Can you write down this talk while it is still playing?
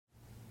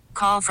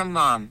Call from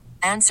mom.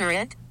 Answer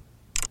it.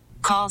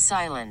 Call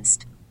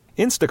silenced.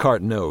 Instacart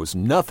knows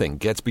nothing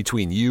gets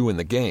between you and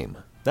the game.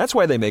 That's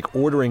why they make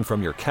ordering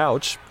from your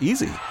couch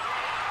easy.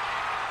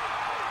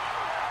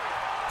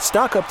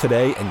 Stock up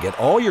today and get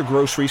all your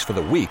groceries for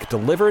the week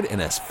delivered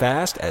in as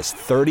fast as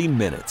 30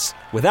 minutes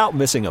without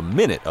missing a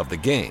minute of the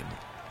game.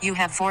 You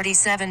have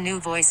 47 new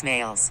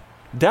voicemails.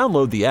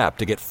 Download the app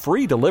to get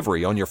free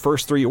delivery on your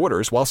first 3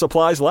 orders while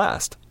supplies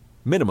last.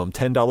 Minimum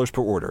 $10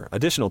 per order.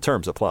 Additional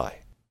terms apply.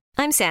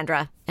 I'm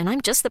Sandra, and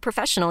I'm just the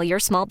professional your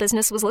small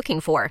business was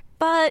looking for.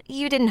 But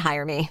you didn't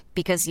hire me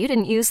because you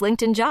didn't use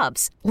LinkedIn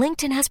Jobs.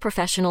 LinkedIn has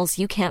professionals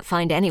you can't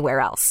find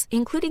anywhere else,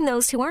 including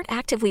those who aren't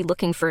actively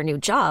looking for a new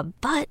job,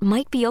 but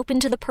might be open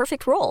to the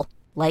perfect role,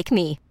 like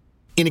me.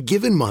 In a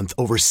given month,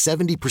 over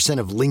 70%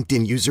 of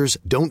LinkedIn users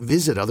don't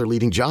visit other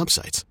leading job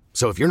sites.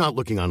 So if you're not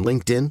looking on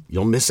LinkedIn,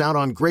 you'll miss out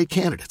on great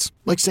candidates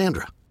like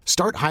Sandra.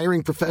 Start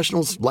hiring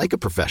professionals like a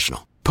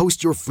professional.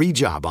 Post your free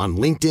job on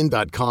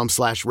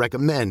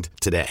linkedin.com/recommend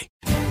today.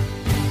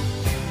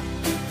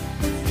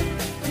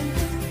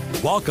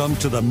 Welcome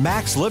to the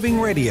Max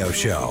Living Radio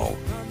Show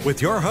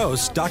with your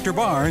hosts, Dr.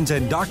 Barnes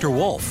and Dr.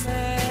 Wolf.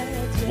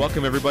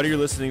 Welcome, everybody. You're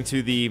listening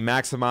to the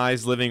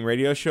Maximize Living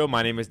Radio Show.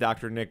 My name is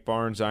Dr. Nick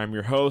Barnes. I'm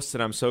your host,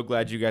 and I'm so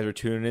glad you guys are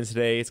tuning in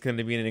today. It's going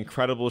to be an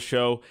incredible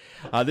show.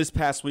 This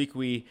past week,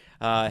 we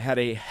had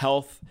a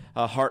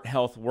heart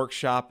health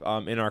workshop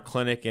in our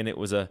clinic, and it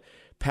was a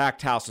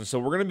packed house. And so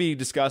we're going to be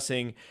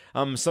discussing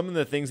some of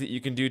the things that you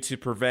can do to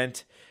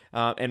prevent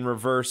and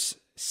reverse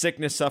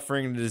sickness,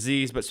 suffering, and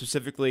disease, but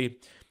specifically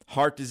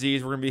heart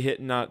disease. We're going to be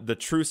hitting the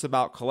truths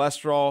about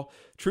cholesterol,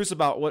 truths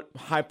about what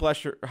high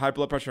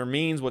blood pressure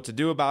means, what to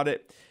do about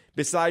it,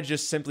 besides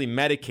just simply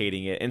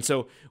medicating it. And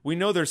so we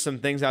know there's some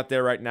things out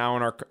there right now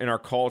in our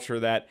culture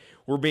that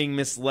we're being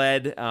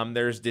misled.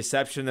 There's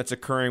deception that's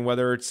occurring,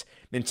 whether it's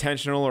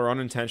intentional or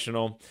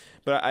unintentional.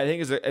 But I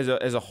think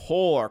as a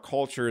whole, our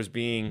culture is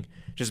being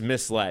just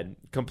misled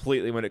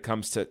completely when it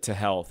comes to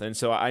health. And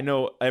so I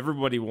know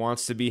everybody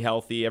wants to be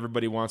healthy.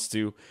 Everybody wants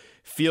to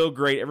feel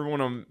great.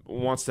 Everyone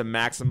wants to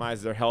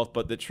maximize their health.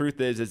 But the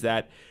truth is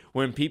that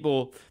when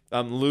people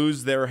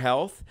lose their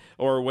health,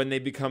 or when they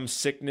become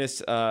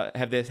sickness,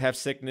 have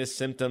sickness,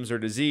 symptoms, or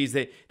disease,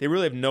 they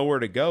really have nowhere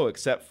to go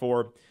except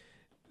for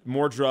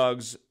more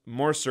drugs,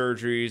 more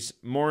surgeries,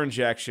 more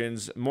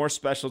injections, more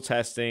special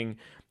testing,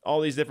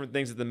 all these different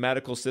things that the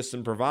medical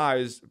system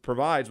provides,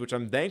 which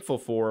I'm thankful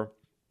for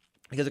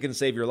because it can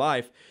save your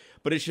life.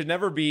 But it should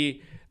never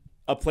be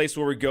a place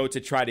where we go to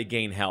try to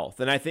gain health.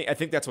 And I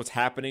think that's what's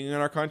happening in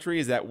our country,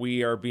 is that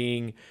we are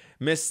being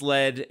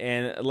misled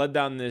and led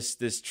down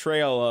this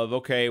trail of,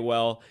 okay,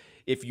 well,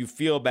 if you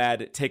feel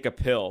bad, take a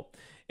pill.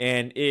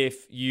 And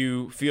if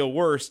you feel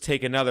worse,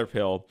 take another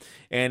pill.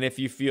 And if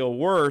you feel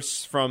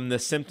worse from the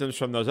symptoms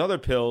from those other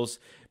pills,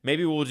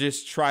 maybe we'll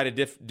just try to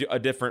do a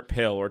different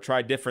pill or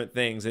try different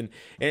things.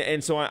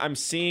 And so I'm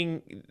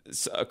seeing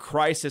a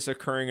crisis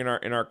occurring in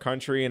our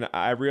country, and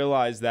I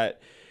realize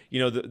that, you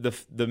know,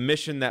 the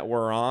mission that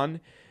we're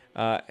on,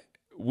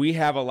 we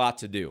have a lot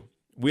to do.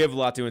 We have a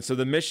lot to do. And so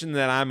the mission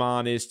that I'm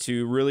on is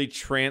to really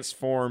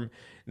transform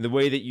the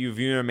way that you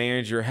view and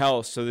manage your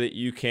health so that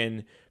you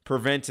can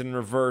prevent and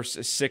reverse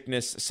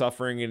sickness,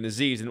 suffering, and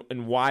disease.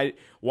 And why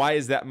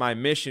is that my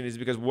mission? Is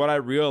because what I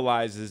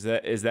realize is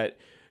that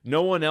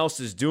no one else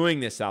is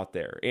doing this out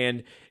there.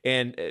 And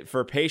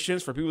for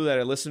patients, for people that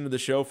have listened to the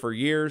show for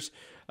years,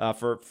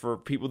 for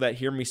people that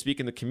hear me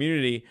speak in the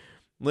community,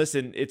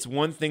 listen, it's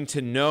one thing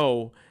to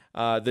know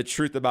the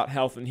truth about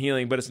health and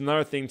healing, but it's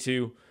another thing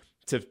to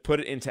put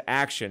it into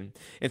action.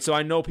 And so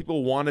I know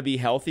people want to be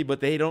healthy, but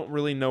they don't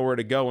really know where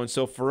to go. And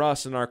so for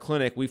us in our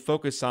clinic, we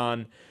focus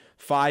on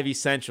 5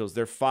 essentials.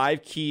 There are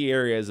 5 key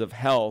areas of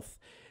health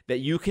that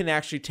you can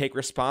actually take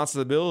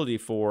responsibility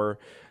for,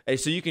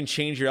 so you can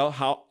change your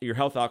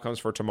health outcomes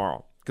for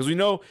tomorrow. Because we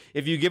know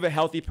if you give a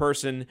healthy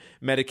person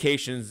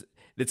medications,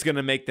 it's going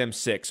to make them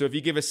sick. So if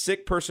you give a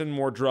sick person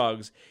more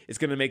drugs, it's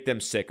going to make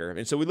them sicker.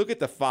 And so we look at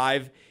the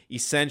 5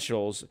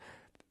 essentials.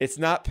 It's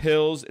not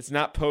pills. It's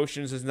not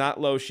potions. It's not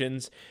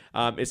lotions.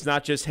 It's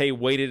not just, hey,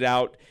 wait it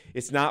out.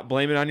 It's not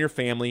blame it on your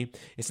family.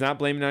 It's not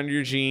blaming it on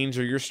your genes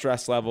or your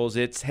stress levels.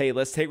 It's, hey,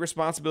 let's take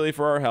responsibility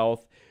for our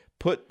health,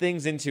 put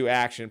things into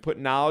action, put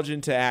knowledge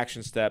into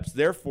action steps.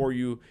 Therefore,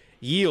 you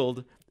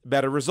yield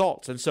better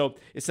results. And so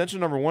essential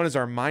number 1 is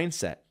our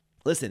mindset.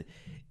 Listen,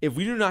 if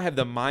we do not have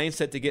the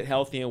mindset to get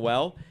healthy and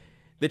well,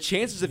 the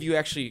chances of you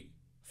actually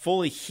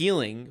fully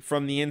healing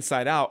from the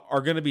inside out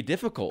are going to be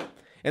difficult.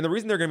 And the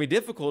reason they're going to be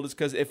difficult is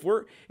because if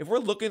we're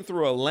looking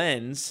through a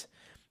lens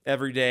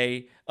every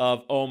day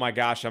of, oh my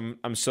gosh,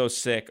 I'm so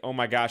sick. Oh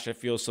my gosh, I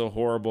feel so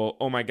horrible.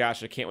 Oh my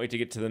gosh, I can't wait to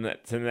get to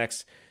the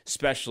next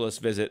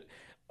specialist visit.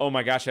 Oh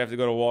my gosh, I have to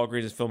go to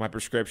Walgreens and fill my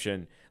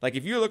prescription. Like,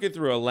 if you're looking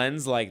through a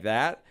lens like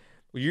that,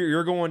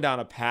 you're going down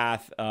a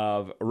path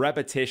of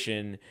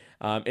repetition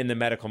in the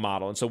medical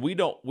model. And so we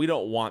don't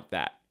want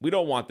that. We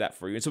don't want that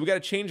for you. And so we got to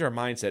change our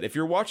mindset. If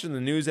you're watching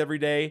the news every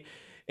day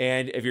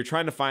and if you're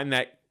trying to find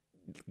that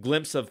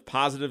glimpse of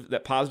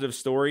that positive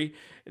story.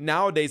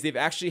 Nowadays, they've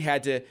actually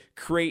had to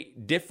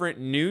create different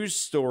news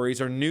stories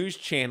or news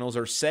channels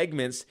or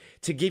segments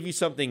to give you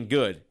something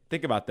good.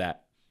 Think about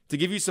that. To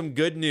give you some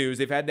good news,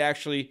 they've had to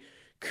actually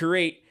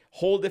create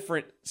whole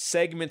different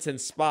segments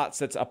and spots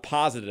that's a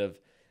positive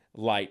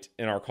light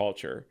in our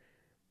culture.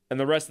 And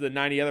the rest of the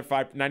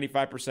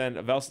 95%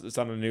 of else that's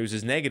on the news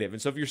is negative.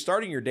 And so if you're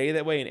starting your day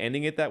that way and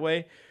ending it that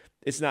way,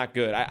 it's not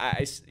good.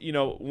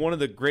 One of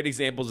the great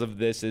examples of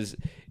this is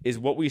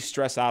what we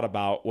stress out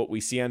about, what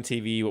we see on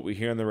TV, what we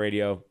hear on the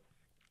radio,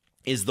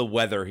 is the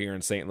weather here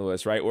in St.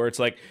 Louis, right? Where it's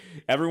like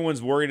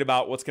everyone's worried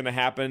about what's going to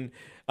happen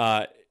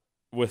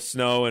with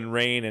snow and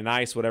rain and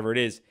ice, whatever it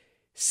is,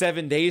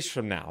 7 days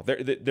from now.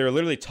 They're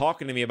literally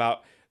talking to me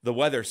about the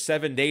weather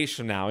 7 days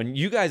from now. And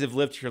you guys have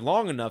lived here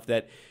long enough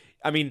that,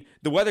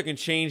 the weather can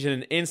change in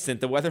an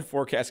instant. The weather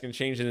forecast can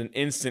change in an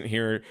instant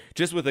here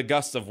just with a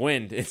gust of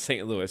wind in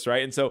St. Louis,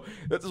 right? And so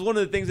that's one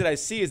of the things that I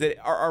see is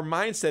that our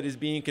mindset is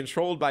being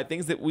controlled by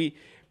things that we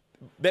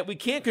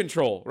can't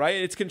control, right?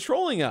 It's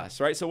controlling us,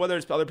 right? So whether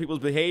it's other people's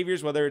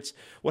behaviors, whether it's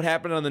what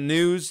happened on the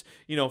news,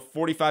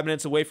 45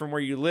 minutes away from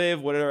where you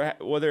live,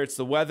 whether it's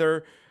the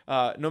weather,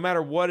 no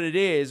matter what it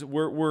is,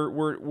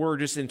 we're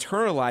just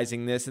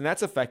internalizing this, and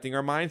that's affecting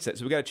our mindset.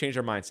 So we got to change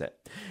our mindset.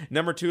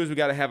 Number 2 is we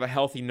got to have a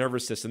healthy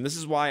nervous system. This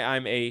is why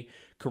I'm a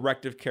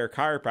corrective care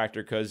chiropractor,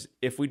 because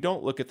if we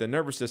don't look at the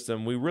nervous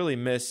system, we really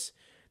miss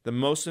the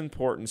most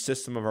important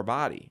system of our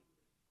body,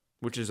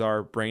 which is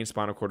our brain,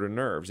 spinal cord, and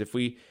nerves. If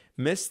we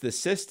miss the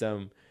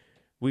system,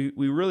 we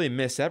really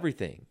miss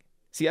everything.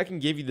 See, I can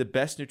give you the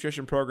best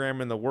nutrition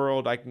program in the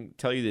world. I can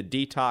tell you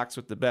the detox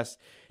with the best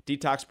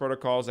detox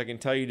protocols. I can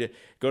tell you to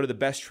go to the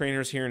best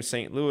trainers here in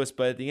St. Louis.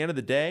 But at the end of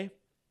the day,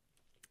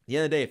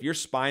 if your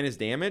spine is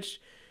damaged,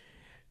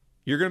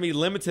 you're going to be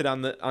limited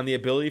on the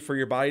ability for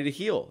your body to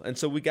heal. And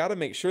so we got to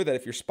make sure that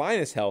if your spine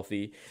is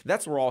healthy,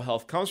 that's where all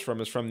health comes from,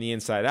 is from the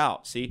inside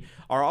out. See,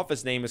 our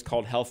office name is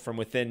called Health from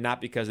Within, not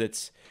because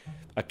it's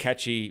a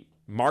catchy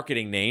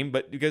marketing name,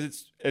 but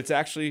because it's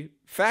actually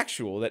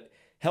factual that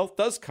health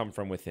does come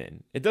from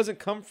within. It doesn't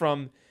come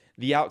from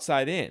the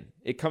outside in.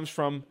 It comes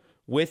from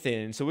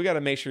within. So we got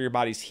to make sure your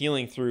body's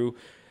healing through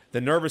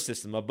the nervous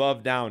system,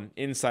 above, down,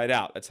 inside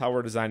out. That's how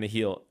we're designed to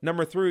heal.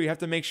 Number 3, you have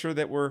to make sure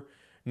that we're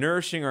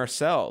nourishing our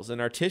cells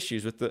and our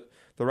tissues with the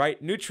right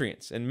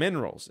nutrients and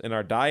minerals in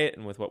our diet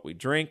and with what we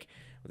drink,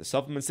 with the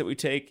supplements that we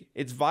take.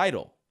 It's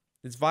vital.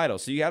 It's vital.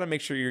 So you got to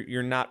make sure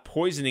you're not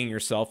poisoning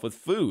yourself with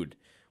food,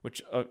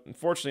 which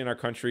unfortunately in our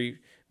country,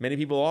 many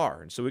people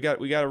are. And so we got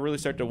to really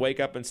start to wake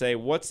up and say,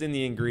 what's in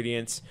the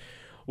ingredients?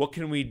 What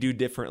can we do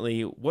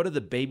differently? What are the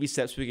baby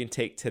steps we can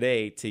take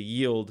today to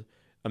yield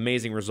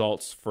amazing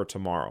results for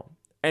tomorrow?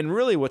 And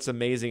really what's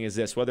amazing is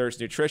this, whether it's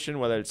nutrition,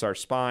 whether it's our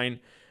spine,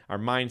 our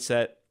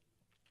mindset,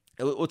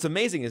 what's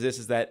amazing is this,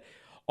 is that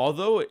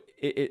although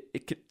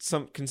it can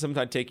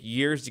sometimes take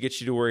years to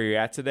get you to where you're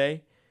at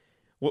today,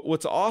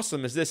 what's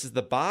awesome is this, is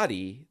the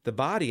body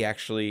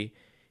actually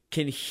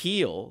can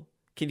heal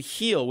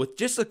with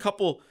just a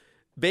couple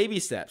baby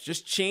steps,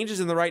 just changes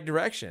in the right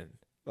direction,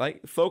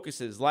 like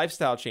focuses,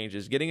 lifestyle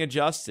changes, getting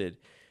adjusted,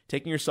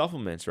 taking your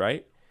supplements,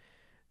 right?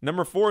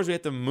 Number 4 is we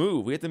have to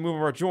move. We have to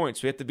move our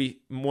joints.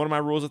 One of my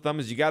rules of thumb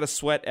is you got to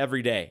sweat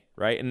every day,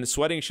 right? And the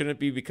sweating shouldn't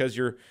be because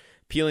you're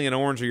peeling an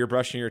orange or you're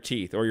brushing your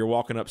teeth or you're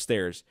walking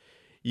upstairs.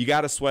 You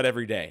got to sweat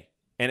every day.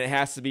 And it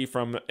has to be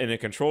in a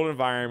controlled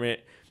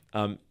environment,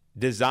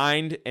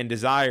 designed and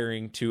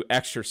desiring to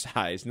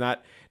exercise,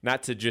 not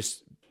to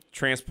just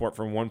transport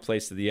from one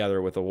place to the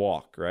other with a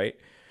walk, right?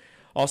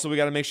 Also, we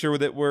got to make sure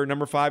that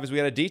number 5 is we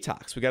got to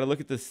detox. We got to look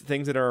at the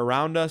things that are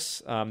around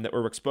us that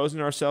we're exposing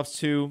ourselves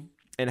to,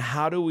 and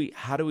how do we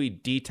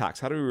detox?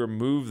 How do we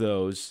remove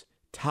those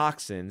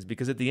toxins?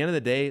 Because at the end of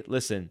the day,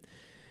 listen,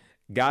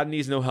 God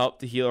needs no help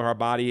to heal our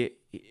body.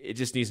 It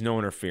just needs no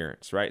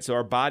interference, right? So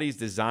our body's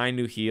designed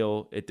to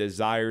heal. It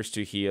desires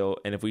to heal.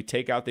 And if we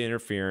take out the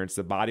interference,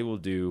 the body will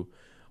do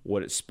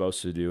what it's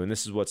supposed to do. And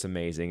this is what's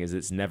amazing, is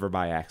it's never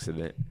by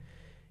accident.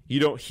 You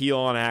don't heal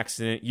on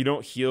accident. You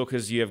don't heal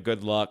because you have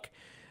good luck.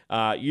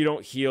 You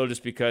don't heal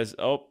just because,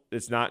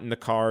 it's not in the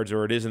cards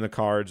or it is in the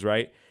cards,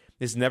 right?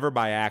 It's never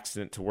by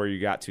accident to where you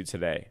got to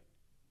today.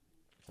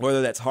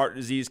 Whether that's heart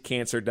disease,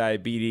 cancer,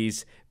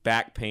 diabetes,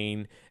 back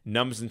pain,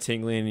 numbs and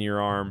tingling in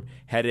your arm,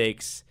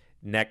 headaches,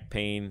 neck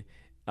pain,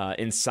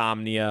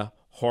 insomnia,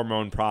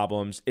 hormone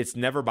problems, it's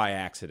never by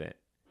accident.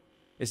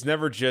 It's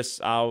never just,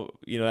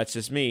 that's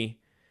just me.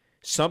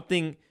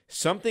 Something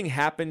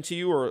happened to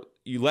you, or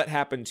you let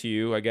happen to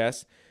you, I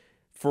guess,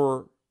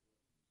 for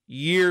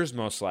years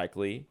most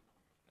likely,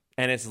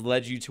 and it's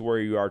led you to where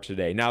you are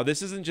today. Now,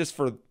 this isn't just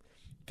for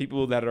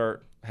people that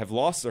have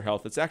lost their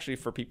health. It's actually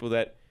for people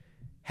that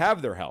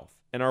have their health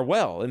and are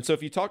well. And so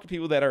if you talk to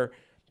people that are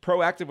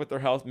proactive with their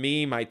health,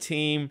 me, my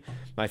team,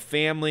 my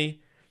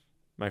family,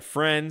 my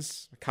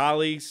friends, my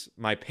colleagues,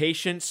 my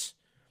patients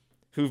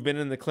who've been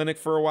in the clinic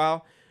for a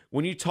while,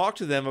 when you talk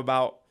to them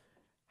about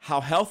how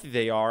healthy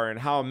they are and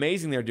how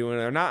amazing they're doing,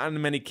 they're not on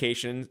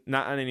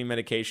any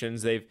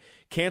medications, they've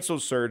canceled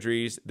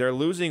surgeries, they're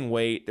losing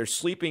weight, they're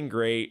sleeping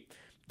great,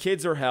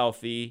 kids are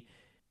healthy,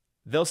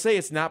 they'll say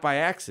it's not by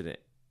accident.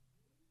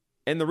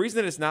 And the reason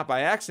that it's not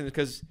by accident is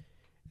because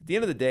at the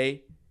end of the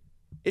day,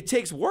 it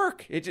takes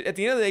work. At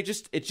the end of the day,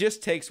 it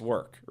just takes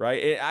work,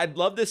 right? I'd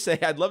love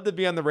to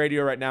be on the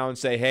radio right now and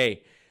say,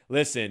 hey,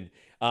 listen,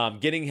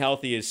 getting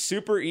healthy is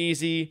super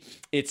easy,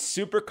 it's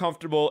super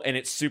comfortable, and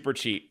it's super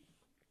cheap.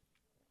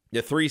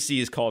 The 3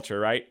 C's culture,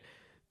 right?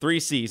 3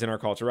 C's in our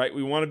culture, right?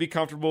 We want to be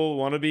comfortable, we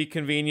want to be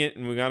convenient,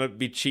 and we want to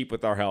be cheap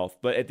with our health.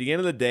 But at the end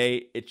of the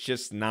day, it's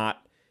just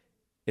not.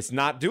 It's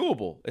not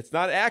doable. It's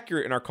not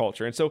accurate in our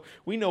culture. And so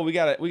we know we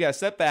gotta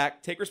step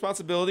back, take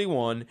responsibility,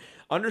 one,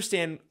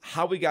 understand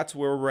how we got to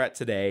where we're at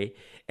today,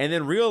 and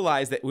then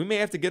realize that we may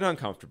have to get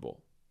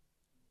uncomfortable.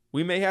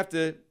 We may have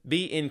to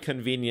be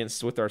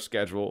inconvenienced with our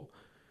schedule.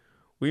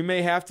 We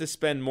may have to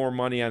spend more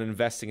money on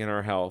investing in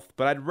our health.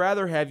 But I'd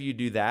rather have you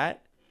do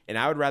that, and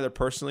I would rather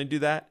personally do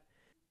that.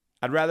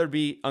 I'd rather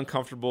be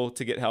uncomfortable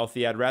to get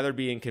healthy. I'd rather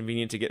be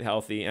inconvenient to get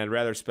healthy, and I'd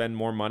rather spend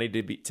more money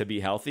to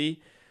be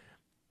healthy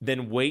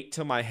then wait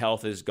till my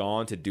health is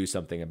gone to do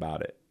something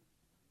about it.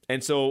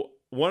 And so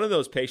one of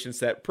those patients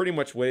that pretty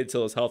much waited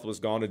till his health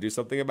was gone to do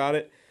something about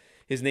it,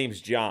 his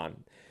name's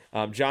John.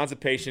 John's a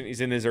patient.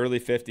 He's in his early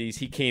 50s.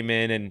 He came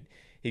in and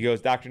he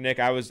goes, Dr. Nick,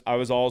 I was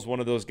always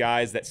one of those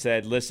guys that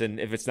said, listen,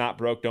 if it's not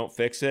broke, don't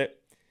fix it.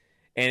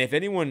 And if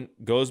anyone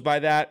goes by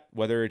that,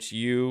 whether it's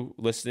you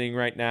listening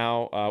right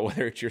now,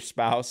 whether it's your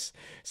spouse,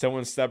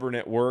 someone stubborn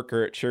at work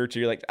or at church, or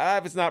you're like,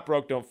 if it's not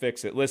broke, don't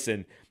fix it.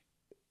 Listen,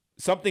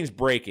 something's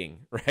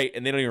breaking, right?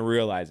 And they don't even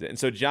realize it. And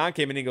so John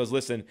came in and he goes,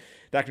 listen,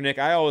 Dr. Nick,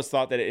 I always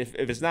thought that if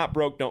it's not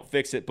broke, don't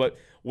fix it. But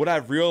what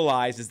I've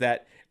realized is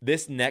that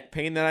this neck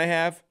pain that I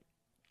have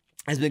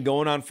has been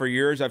going on for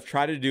years. I've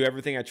tried to do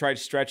everything. I tried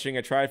stretching.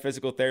 I tried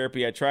physical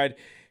therapy. I tried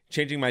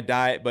changing my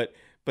diet, but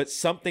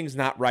something's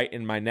not right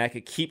in my neck.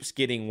 It keeps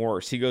getting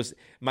worse. He goes,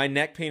 my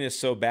neck pain is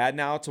so bad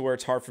now to where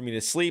it's hard for me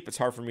to sleep. It's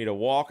hard for me to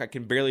walk. I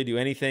can barely do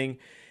anything.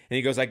 And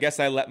he goes, I guess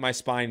I let my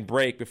spine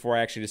break before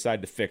I actually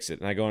decided to fix it.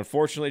 And I go,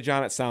 unfortunately,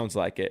 John, it sounds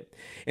like it.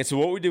 And so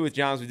what we did with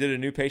John is we did a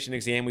new patient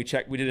exam. We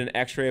did an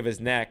x-ray of his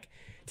neck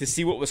to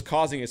see what was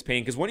causing his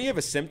pain. Because when you have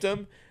a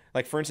symptom,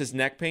 like for instance,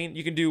 neck pain,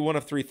 you can do one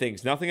of 3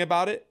 things. Nothing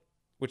about it,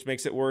 which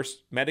makes it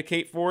worse.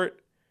 Medicate for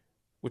it,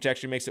 which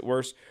actually makes it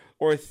worse.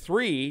 Or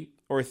three,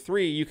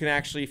 you can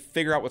actually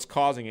figure out what's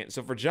causing it.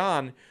 So for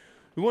John,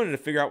 we wanted to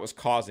figure out what's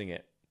causing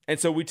it. And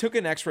so we took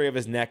an x-ray of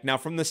his neck. Now,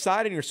 from the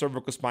side in your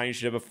cervical spine, you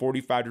should have a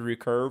 45-degree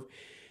curve.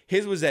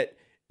 His was at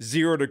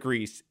 0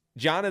 degrees.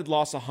 John had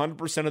lost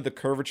 100% of the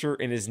curvature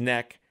in his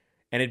neck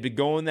and had been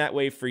going that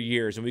way for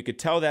years. And we could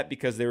tell that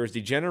because there was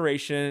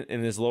degeneration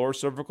in his lower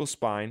cervical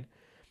spine.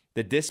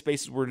 The disc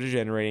spaces were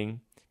degenerating,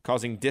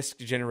 causing disc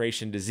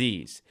degeneration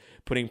disease,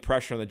 putting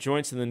pressure on the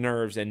joints and the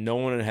nerves, and no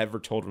one had ever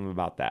told him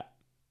about that.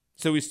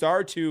 So we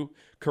started to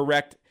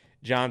correct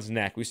John's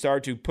neck. We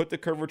started to put the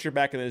curvature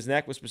back in his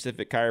neck with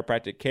specific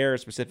chiropractic care,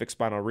 specific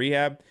spinal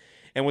rehab.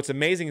 And what's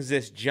amazing is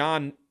this,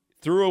 John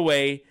threw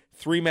away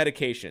 3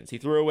 medications. He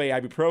threw away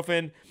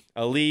ibuprofen,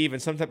 Aleve,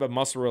 and some type of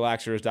muscle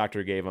relaxer his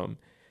doctor gave him.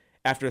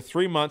 After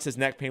 3 months, his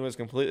neck pain was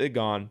completely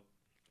gone,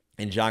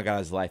 and John got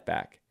his life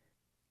back.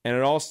 And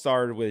it all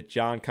started with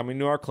John coming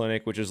to our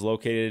clinic, which is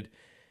located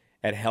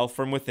at Health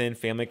From Within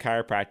Family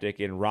Chiropractic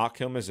in Rock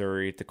Hill,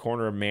 Missouri, at the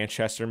corner of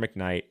Manchester and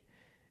McKnight.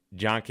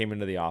 John came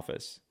into the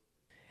office.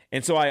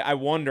 And so I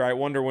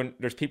wonder when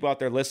there's people out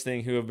there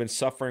listening who have been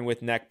suffering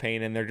with neck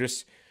pain and they're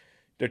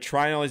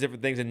trying all these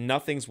different things and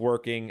nothing's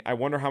working. I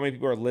wonder how many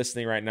people are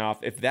listening right now.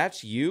 If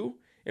that's you,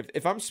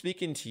 if I'm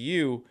speaking to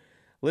you,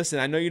 listen,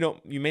 I know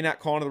you may not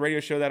call into the radio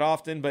show that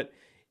often, but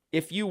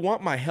if you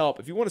want my help,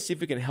 if you want to see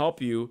if we can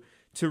help you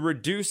to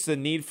reduce the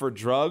need for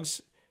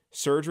drugs,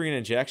 surgery, and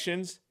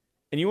injections,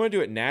 and you want to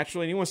do it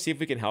naturally and you want to see if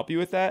we can help you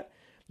with that,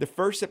 the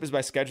first step is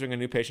by scheduling a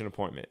new patient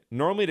appointment.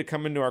 Normally to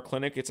come into our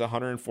clinic, it's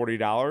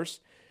 $140.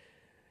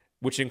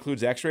 Which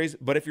includes x-rays.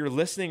 But if you're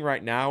listening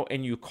right now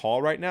and you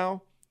call right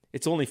now,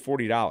 it's only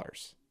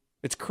 $40.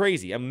 It's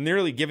crazy. I'm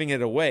nearly giving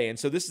it away. And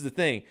so this is the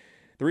thing.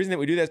 The reason that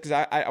we do that is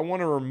because I want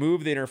to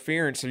remove the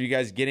interference of you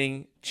guys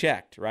getting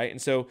checked, right? And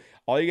so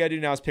all you got to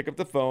do now is pick up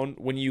the phone.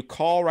 When you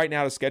call right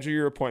now to schedule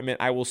your appointment,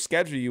 I will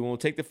schedule you and we'll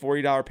take the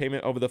 $40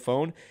 payment over the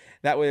phone.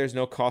 That way there's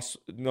no cost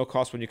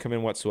when you come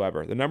in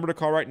whatsoever. The number to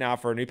call right now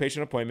for a new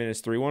patient appointment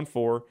is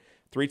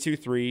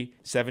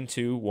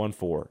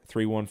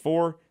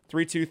 314-323-7214.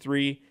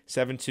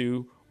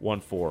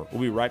 314-323-7214.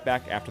 We'll be right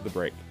back after the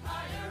break.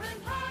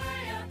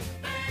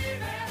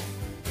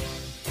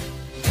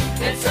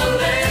 It's a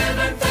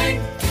living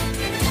thing.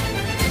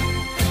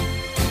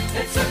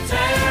 It's a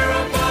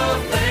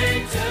terrible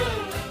thing to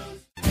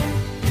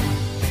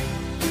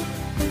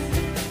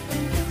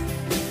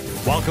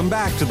lose. Welcome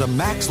back to the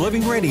Max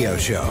Living Radio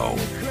Show.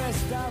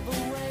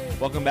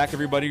 Welcome back,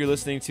 everybody. You're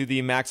listening to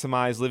the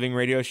Maximize Living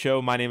Radio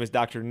Show. My name is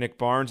Dr. Nick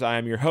Barnes. I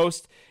am your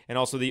host and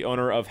also the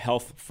owner of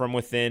Health From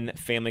Within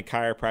Family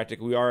Chiropractic.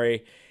 We are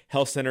a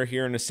health center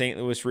here in the St.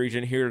 Louis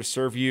region, here to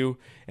serve you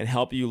and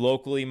help you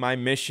locally. My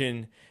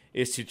mission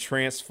is to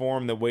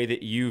transform the way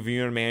that you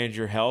view and manage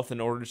your health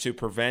in order to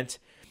prevent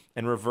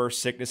and reverse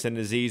sickness and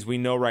disease. We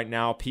know right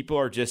now people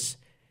are just,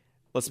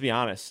 let's be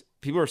honest,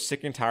 people are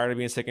sick and tired of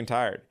being sick and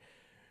tired.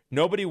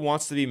 Nobody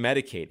wants to be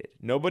medicated.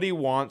 Nobody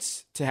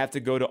wants to have to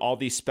go to all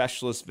these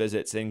specialist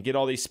visits and get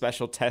all these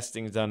special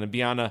testings done and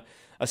be on a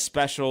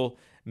special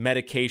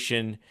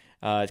medication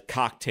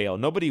cocktail.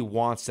 Nobody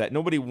wants that.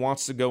 Nobody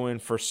wants to go in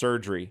for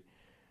surgery.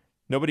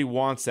 Nobody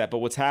wants that. But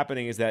what's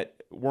happening is that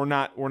we're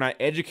not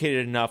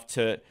educated enough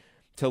to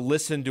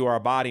listen to our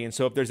body. And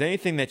so if there's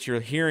anything that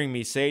you're hearing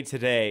me say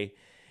today,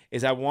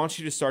 is I want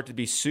you to start to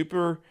be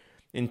super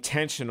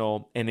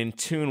intentional and in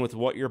tune with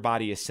what your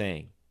body is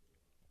saying.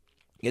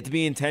 You have to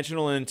be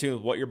intentional and in tune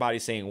with what your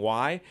body's saying.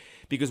 Why?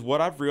 Because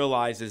what I've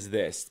realized is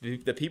this.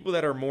 The people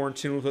that are more in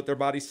tune with what their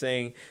body's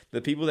saying,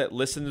 the people that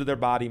listen to their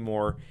body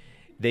more,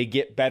 they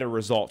get better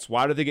results.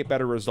 Why do they get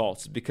better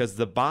results? Because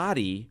the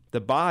body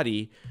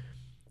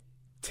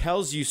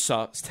tells you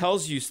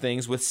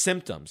things with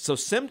symptoms. So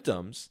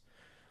symptoms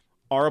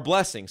are a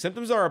blessing.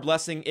 Symptoms are a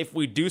blessing if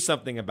we do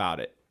something about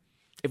it.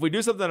 If we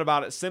do something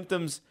about it,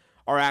 symptoms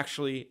are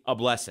actually a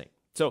blessing.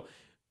 So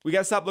we got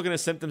to stop looking at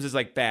symptoms as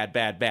like bad,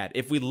 bad, bad.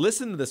 If we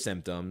listen to the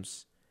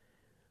symptoms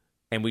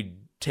and we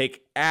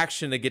take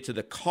action to get to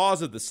the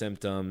cause of the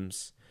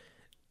symptoms,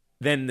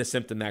 then the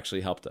symptom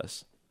actually helped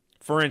us.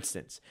 For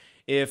instance,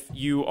 if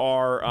you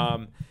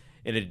are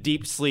in a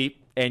deep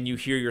sleep and you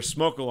hear your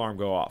smoke alarm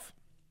go off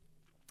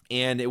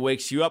and it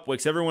wakes you up,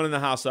 wakes everyone in the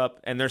house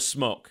up, and there's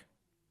smoke.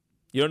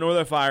 You don't know where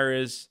the fire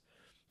is,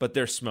 but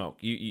there's smoke.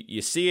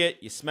 You see it,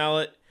 you smell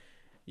it.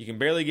 You can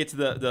barely get to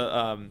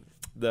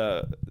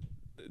the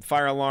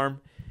fire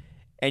alarm,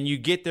 and you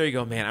get there. You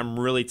go, man, I'm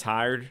really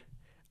tired.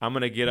 I'm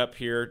gonna get up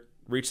here,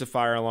 reach the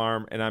fire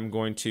alarm, and I'm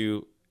going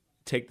to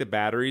take the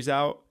batteries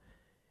out,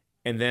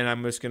 and then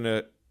I'm just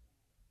gonna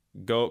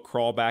go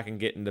crawl back and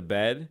get into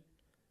bed,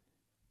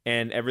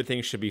 and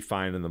everything should be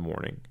fine in the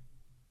morning.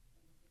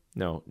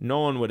 No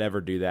one would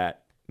ever do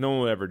that. No one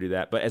would ever do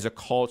that. But as a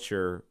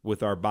culture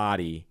with our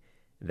body,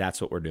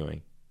 that's what we're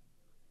doing.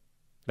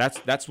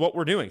 That's what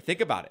we're doing.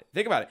 Think about it.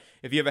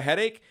 If you have a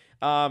headache,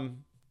 I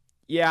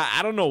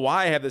don't know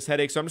why I have this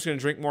headache, so I'm just going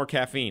to drink more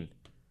caffeine.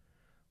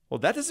 Well,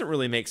 that doesn't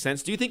really make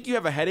sense. Do you think you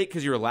have a headache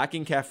because you're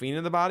lacking caffeine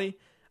in the body?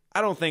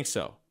 I don't think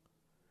so.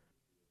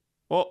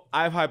 Well,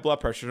 I have high blood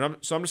pressure,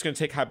 so I'm just going to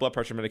take high blood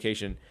pressure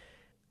medication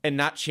and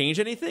not change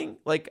anything?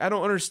 Like, I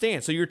don't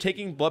understand. So you're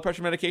taking blood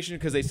pressure medication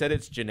because they said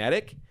it's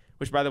genetic,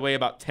 which, by the way,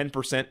 about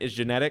 10% is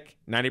genetic.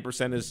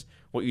 90% is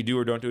what you do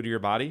or don't do to your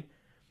body.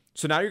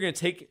 So now you're going to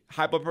take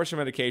high blood pressure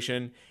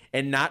medication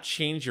and not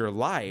change your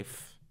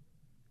life,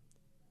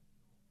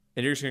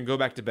 and you're just going to go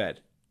back to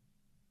bed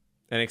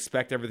and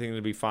expect everything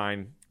to be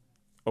fine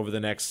over the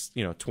next,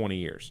 20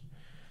 years.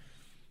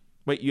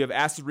 Wait, you have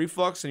acid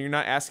reflux and you're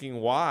not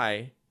asking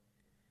why.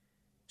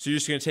 So you're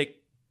just going to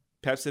take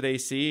Pepcid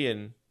AC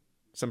and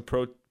some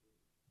proton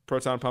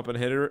pump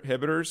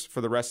inhibitors for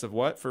the rest of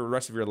what? For the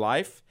rest of your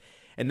life,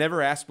 and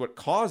never ask what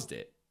caused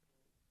it.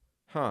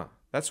 Huh,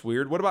 that's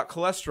weird. What about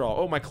cholesterol?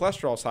 Oh, my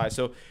cholesterol's high.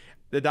 So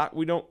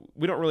we don't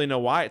really know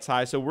why it's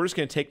high. So we're just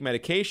going to take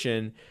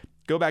medication,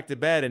 go back to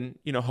bed,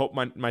 and hope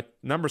my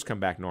numbers come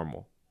back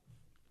normal.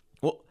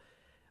 Well,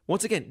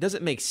 once again, does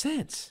it make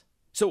sense?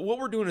 So what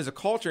we're doing as a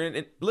culture,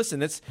 and listen,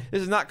 this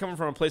is not coming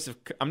from a place of,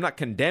 I'm not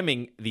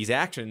condemning these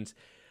actions,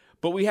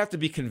 but we have to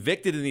be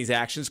convicted in these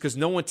actions because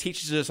no one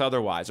teaches us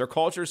otherwise. Our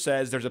culture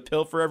says there's a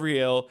pill for every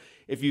ill.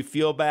 If you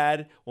feel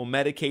bad, we'll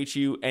medicate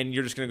you, and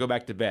you're just going to go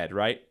back to bed,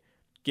 right?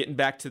 Getting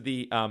back to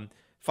the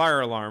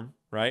fire alarm,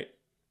 right?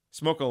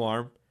 Smoke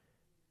alarm.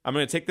 I'm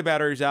going to take the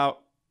batteries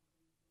out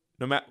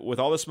with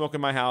all the smoke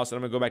in my house, and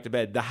I'm going to go back to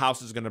bed. The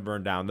house is going to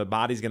burn down. The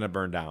body's going to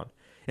burn down.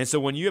 And so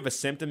when you have a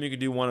symptom, you can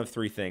do one of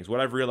three things.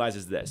 What I've realized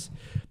is this.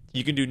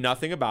 You can do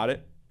nothing about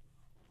it.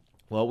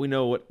 Well, we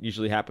know what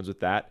usually happens with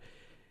that.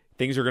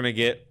 Things are going to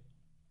get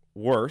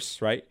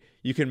worse, right?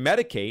 You can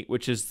medicate,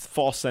 which is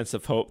false sense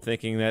of hope,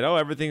 thinking that,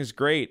 everything's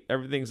great,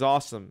 everything's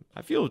awesome.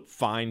 I feel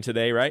fine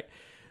today, right?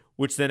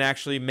 Which then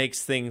actually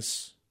makes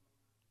things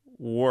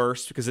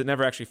worse because it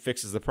never actually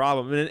fixes the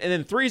problem. And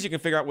then three is you can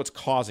figure out what's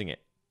causing it.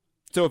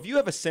 So if you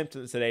have a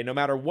symptom today, no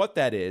matter what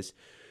that is,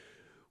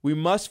 we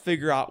must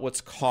figure out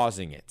what's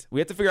causing it. We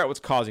have to figure out what's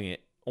causing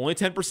it. Only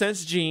 10%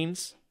 is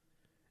genes,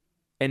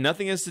 and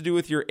nothing has to do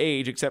with your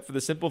age except for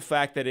the simple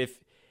fact that if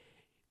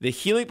the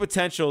healing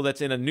potential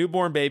that's in a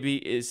newborn baby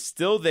is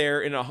still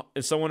there in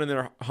someone in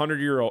their 100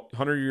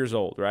 years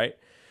old, right?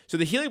 So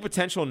the healing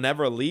potential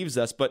never leaves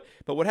us, but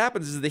what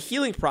happens is the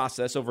healing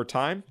process over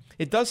time,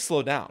 it does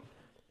slow down.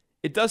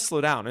 It does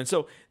slow down. And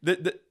so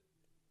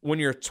when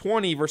you're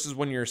 20 versus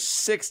when you're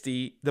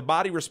 60, the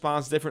body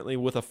responds differently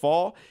with a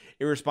fall.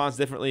 It responds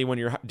differently when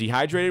you're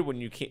dehydrated, when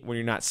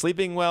you're not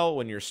sleeping well,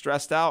 when you're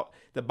stressed out.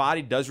 The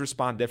body does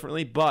respond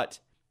differently, but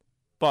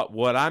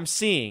what I'm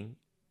seeing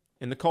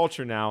in the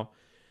culture now,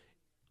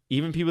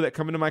 even people that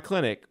come into my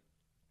clinic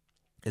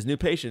as new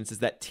patients, is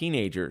that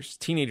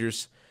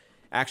teenagers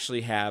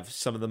actually have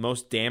some of the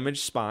most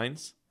damaged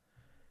spines,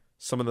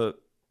 some of the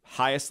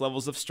highest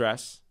levels of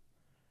stress.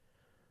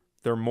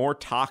 They're more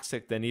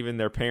toxic than even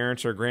their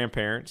parents or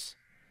grandparents.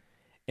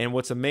 And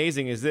what's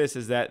amazing is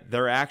that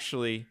they're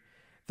actually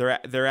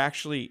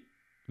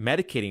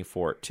medicating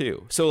for it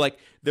too. So like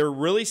they're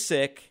really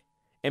sick,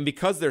 and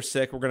because they're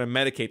sick, we're going to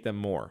medicate them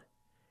more.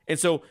 And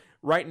so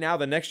right now,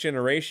 the next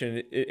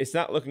generation, it's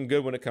not looking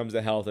good when it comes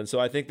to health. And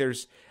so I think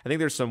there's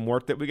some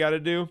work that we got to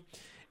do.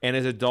 And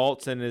as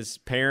adults and as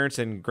parents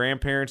and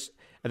grandparents,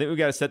 I think we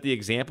got to set the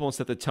example and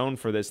set the tone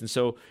for this. And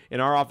so in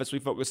our office, we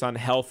focus on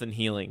health and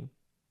healing.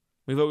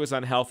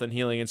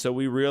 And so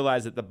we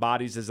realize that the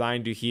body's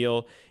designed to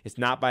heal. It's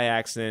not by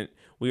accident.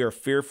 We are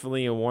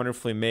fearfully and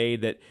wonderfully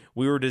made, that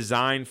we were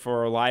designed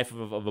for a life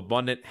of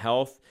abundant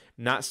health,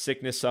 not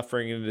sickness,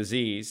 suffering, and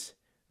disease,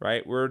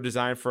 right? We're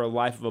designed for a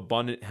life of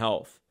abundant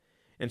health.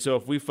 And so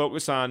if we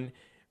focus on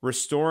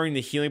restoring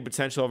the healing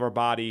potential of our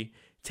body,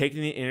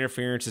 taking the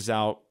interferences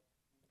out,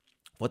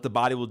 what the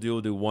body will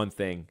do one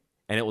thing,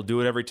 and it will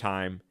do it every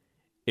time.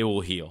 It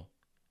will heal.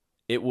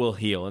 It will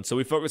heal. And so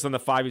we focus on the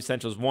 5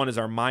 essentials. 1 is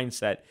our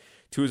mindset.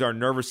 2 is our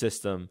nervous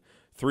system.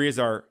 3 is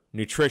our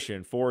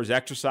nutrition. 4 is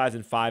exercise.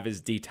 And 5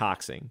 is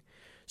detoxing.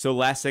 So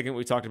last segment,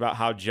 we talked about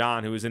how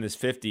John, who was in his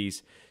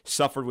 50s,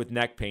 suffered with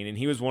neck pain. And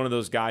he was one of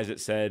those guys that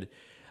said,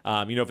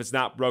 if it's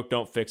not broke,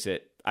 don't fix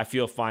it. I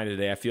feel fine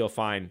today. I feel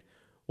fine.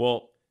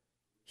 Well,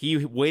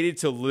 he waited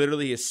till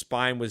literally his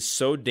spine was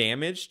so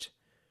damaged,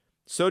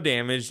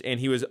 and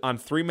he was on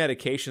 3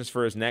 medications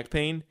for his neck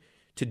pain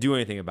to do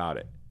anything about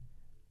it.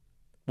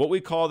 What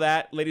we call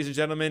that, ladies and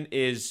gentlemen,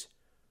 is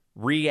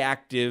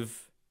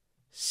reactive,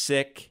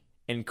 sick,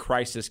 and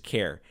crisis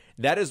care.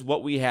 That is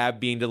what we have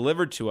being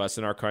delivered to us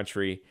in our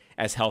country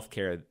as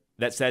healthcare.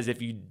 That says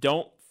if you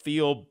don't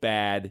feel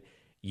bad,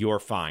 you're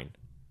fine.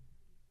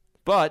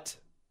 But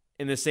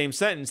in the same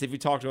sentence, if you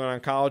talk to an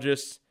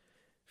oncologist,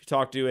 if you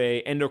talk to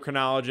an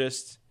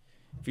endocrinologist,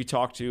 if you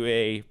talk to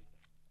a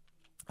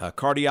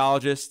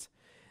cardiologist,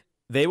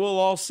 they will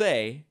all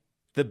say,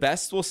 the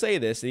best will say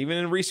this, and even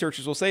in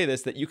researchers will say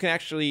this, that you can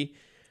actually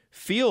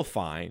feel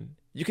fine,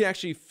 you can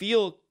actually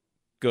feel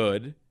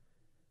good,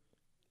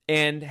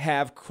 and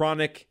have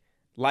chronic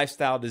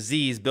lifestyle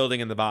disease building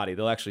in the body.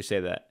 They'll actually say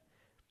that.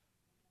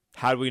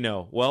 How do we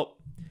know? Well,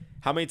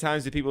 how many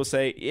times do people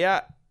say,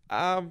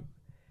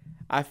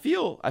 I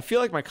feel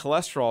like my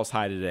cholesterol is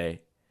high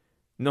today?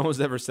 No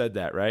one's ever said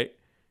that, right?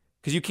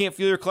 Because you can't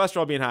feel your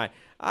cholesterol being high.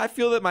 I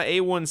feel that my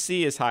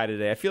A1C is high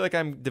today. I feel like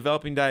I'm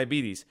developing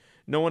diabetes.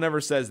 No one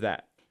ever says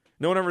that.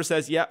 No one ever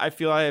says, I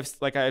feel I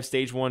have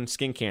stage 1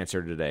 skin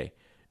cancer today.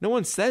 No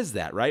one says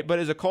that, right? But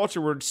as a culture,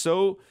 we're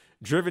so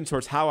driven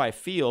towards how I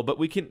feel, but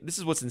this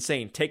is what's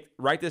insane.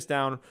 Write this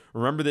down,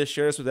 remember this,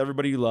 share this with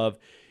everybody you love.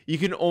 You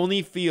can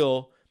only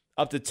feel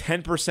up to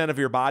 10% of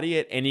your body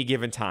at any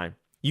given time.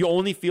 You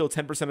only feel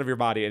 10% of your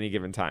body at any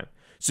given time.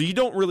 So you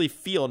don't really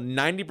feel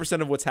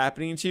 90% of what's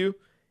happening to you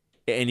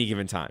at any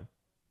given time.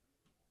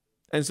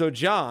 And so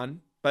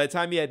John, by the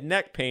time he had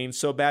neck pain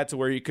so bad to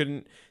where he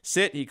couldn't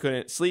sit, he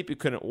couldn't sleep, he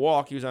couldn't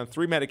walk, he was on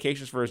 3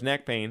 medications for his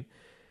neck pain.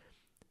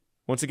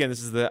 Once again,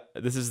 this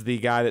is the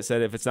guy that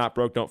said, if it's not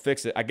broke, don't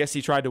fix it. I guess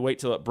he tried to wait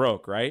till it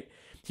broke, right?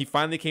 He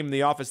finally came to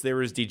the office. There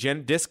was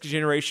disc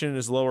degeneration in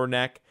his lower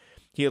neck.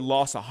 He had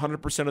lost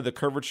 100% of the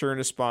curvature in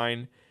his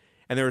spine,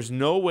 and there was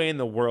no way in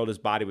the world his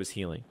body was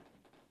healing.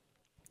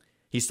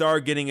 He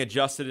started getting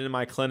adjusted in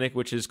my clinic,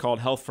 which is called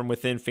Health from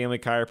Within Family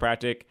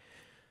Chiropractic.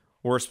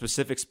 We're a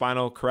specific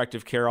spinal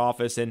corrective care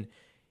office, and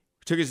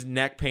took his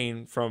neck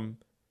pain from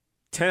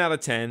 10 out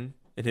of 10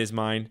 in his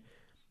mind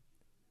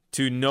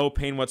to no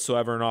pain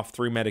whatsoever and off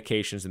 3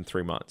 medications in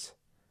 3 months.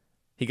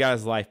 He got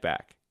his life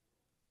back.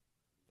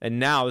 And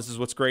now, this is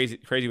what's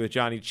crazy with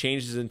John. He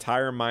changed his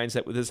entire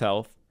mindset with his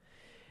health.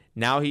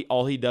 Now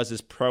all he does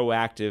is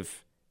proactive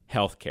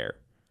health care.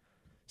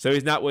 So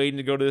he's not waiting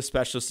to go to the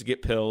specialist to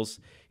get pills.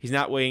 He's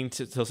not waiting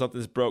till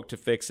something's broke to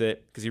fix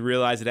it, because he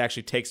realized it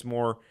actually takes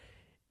more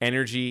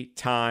energy,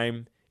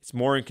 time, it's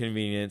more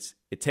inconvenience,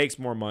 it takes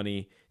more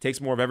money, it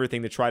takes more of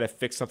everything to try to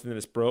fix something that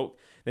is broke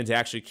than to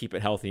actually keep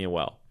it healthy and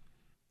well.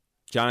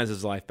 John has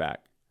his life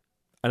back.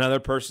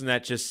 Another person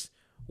that just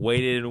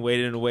waited and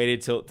waited and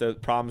waited till the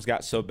problems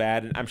got so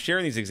bad. And I'm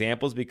sharing these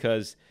examples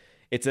because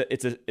it's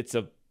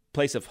a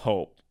place of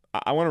hope.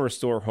 I want to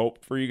restore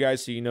hope for you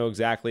guys, so you know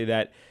exactly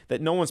that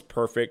no one's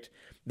perfect,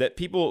 that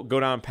people go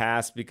down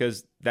paths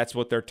because that's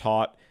what they're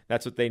taught,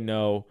 that's what they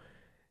know.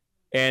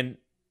 And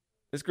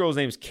this girl's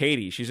name's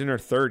Katie. She's in her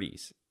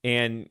 30s.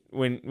 And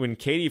when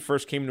Katie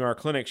first came to our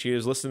clinic, she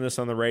was listening to this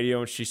on the radio,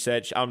 and she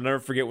said, I'll never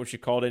forget when she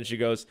called in. She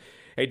goes,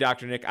 "Hey,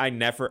 Dr. Nick, I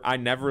never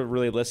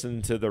really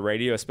listened to the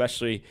radio,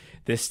 especially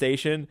this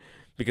station,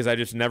 because I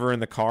just never in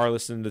the car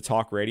listened to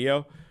talk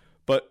radio.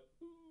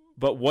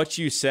 But what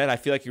you said, I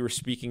feel like you were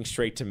speaking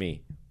straight to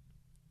me."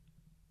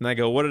 And I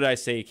go, "What did I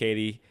say,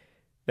 Katie,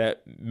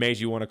 that made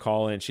you want to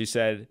call in?" She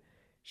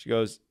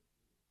goes,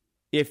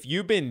 "If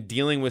you've been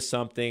dealing with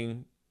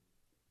something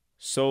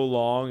so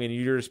long and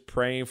you're just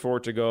praying for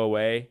it to go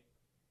away,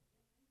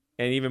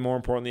 and even more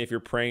importantly, if you're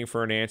praying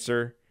for an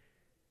answer,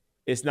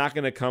 it's not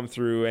going to come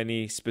through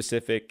any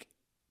specific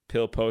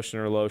pill, potion,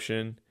 or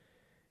lotion.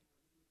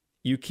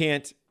 You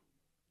can't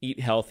eat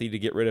healthy to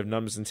get rid of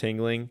numbness and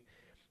tingling.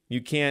 You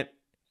can't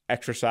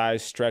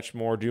exercise, stretch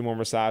more, do more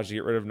massage to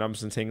get rid of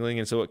numbness and tingling.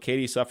 And so what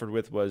Katie suffered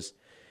with was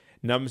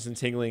numbness and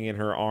tingling in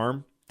her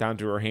arm down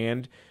to her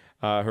hand.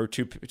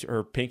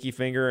 Her pinky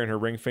finger and her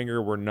ring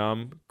finger were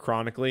numb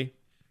chronically.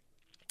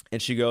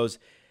 And she goes,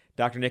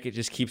 Dr. Nick, it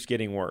just keeps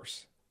getting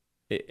worse.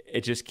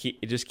 It just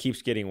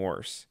keeps getting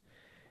worse.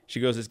 She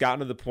goes, it's gotten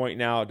to the point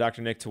now,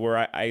 Dr. Nick, to where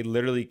I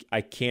literally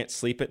can't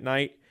sleep at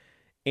night,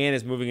 and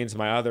it's moving into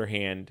my other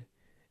hand.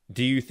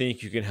 Do you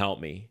think you can help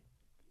me?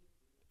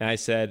 And I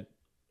said,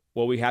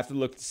 well, we have to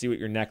look to see what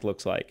your neck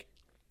looks like.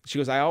 She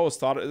goes, I always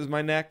thought it was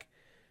my neck,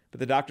 but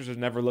the doctors have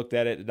never looked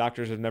at it. The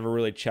doctors have never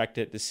really checked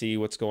it to see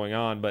what's going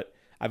on, but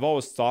I've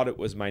always thought it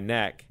was my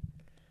neck.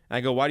 And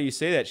I go, why do you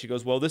say that? She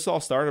goes, well, this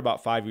all started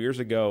about 5 years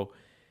ago,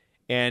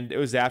 and it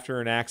was after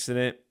an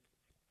accident,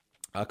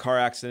 a car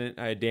accident.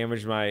 I had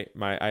damaged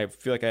I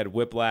feel like I had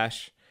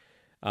whiplash,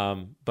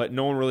 but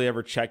no one really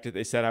ever checked it.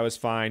 They said I was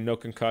fine, no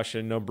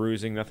concussion, no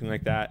bruising, nothing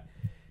like that.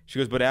 She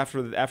goes, but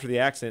after the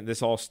accident,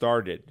 this all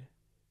started.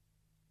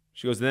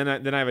 She goes, then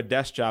I have a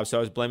desk job, so I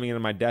was blaming it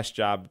on my desk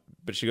job.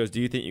 But she goes,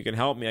 do you think you can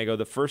help me? I go,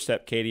 the first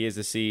step, Katie, is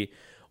to see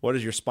what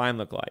does your spine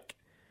look like.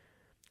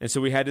 And so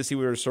we had to see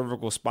what her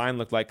cervical spine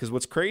looked like, because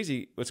what's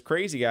crazy,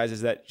 guys,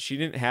 is that she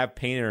didn't have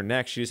pain in her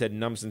neck. She just had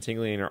numbness and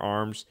tingling in her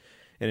arms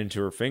and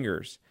into her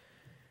fingers.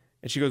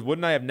 And she goes,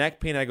 wouldn't I have neck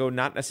pain? I go,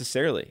 not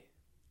necessarily.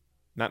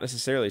 Not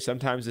necessarily.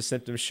 Sometimes the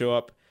symptoms show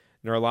up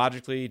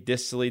neurologically,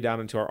 distally down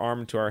into our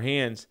arm, into our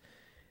hands.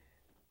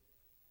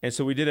 And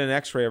so we did an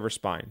x-ray of her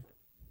spine.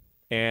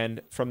 And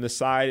from the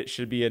side, it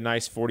should be a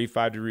nice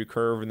 45-degree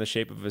curve in the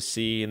shape of a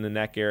C in the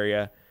neck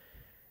area.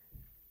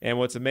 And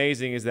what's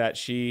amazing is that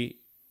she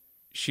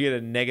had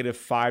a negative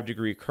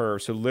 5-degree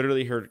curve. So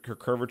literally her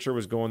curvature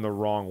was going the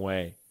wrong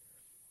way.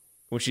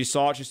 When she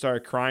saw it, she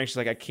started crying. She's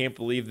like, I can't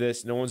believe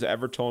this. No one's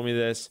ever told me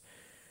this.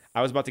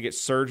 I was about to get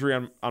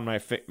surgery on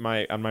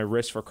my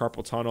wrist for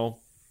carpal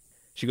tunnel.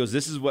 She goes,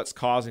 this is what's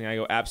causing. I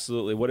go,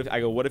 absolutely.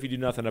 What if you do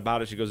nothing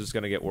about it? She goes, it's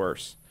going to get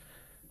worse.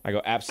 I go,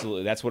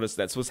 absolutely. That's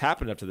what's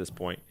happened up to this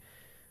point.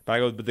 But I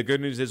go, but the good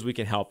news is we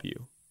can help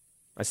you.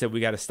 I said, we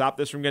got to stop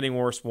this from getting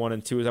worse. 1,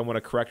 and 2 is I want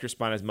to correct your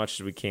spine as much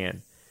as we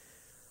can.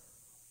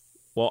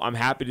 Well, I'm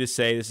happy to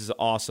say this is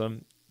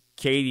awesome.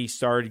 Katie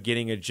started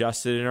getting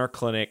adjusted in our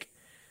clinic.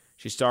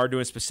 She started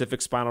doing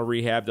specific spinal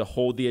rehab to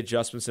hold the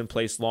adjustments in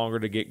place longer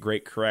to get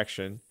great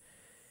correction.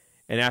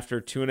 And after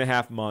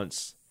 2.5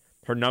 months,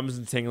 her numbness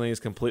and tingling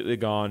is completely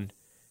gone.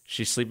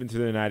 She's sleeping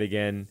through the night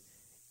again,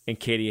 and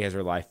Katie has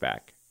her life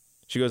back.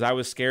 She goes, I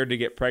was scared to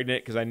get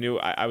pregnant because I knew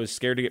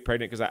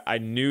I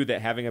knew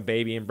that having a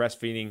baby and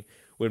breastfeeding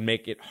would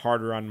make it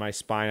harder on my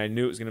spine. I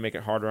knew it was going to make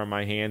it harder on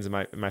my hands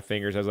and my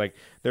fingers. I was like,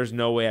 there's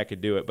no way I could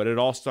do it. But it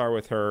all started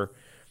with her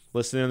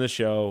listening to the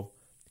show,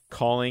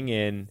 calling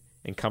in,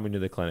 and coming to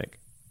the clinic.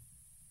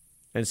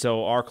 And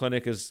so our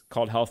clinic is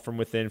called Health from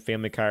Within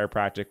Family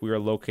Chiropractic. We are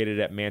located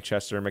at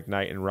Manchester,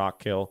 McKnight, and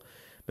Rock Hill,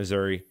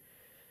 Missouri.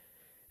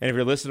 And if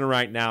you're listening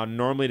right now,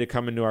 normally to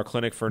come into our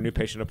clinic for a new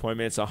patient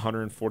appointment, it's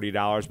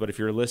 $140. But if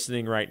you're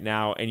listening right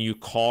now and you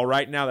call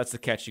right now, that's the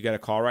catch. You got to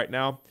call right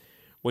now.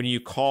 When you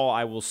call,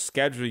 I will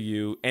schedule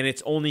you, and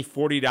it's only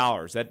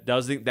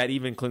 $40. That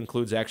even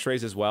includes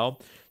x-rays as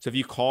well. So if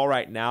you call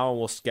right now and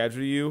we'll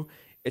schedule you,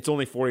 it's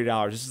only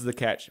 $40. This is the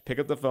catch. Pick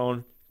up the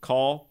phone,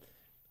 call.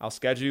 I'll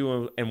schedule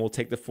you, and we'll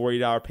take the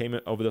 $40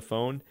 payment over the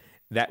phone.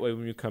 That way,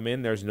 when you come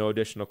in, there's no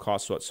additional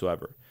cost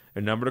whatsoever.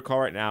 The number to call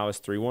right now is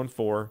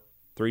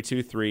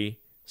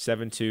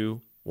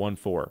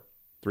 314-323-7214.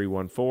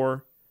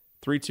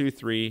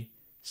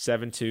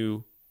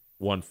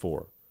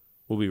 314-323-7214.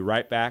 We'll be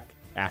right back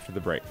after the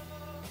break.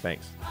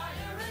 Thanks.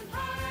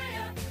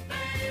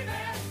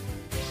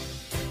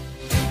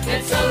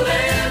 It's a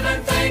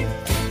living thing.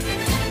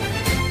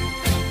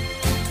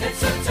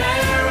 It's a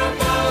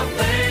terrible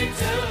thing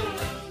to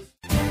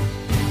lose.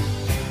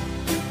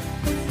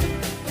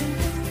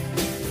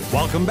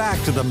 Welcome back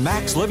to the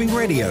Max Living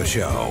Radio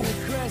Show.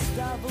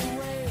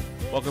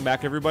 Welcome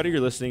back, everybody.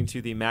 You're listening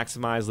to the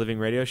Maximize Living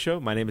Radio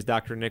Show. My name is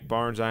Dr. Nick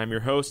Barnes. I am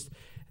your host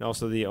and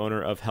also the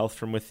owner of Health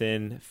from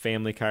Within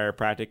Family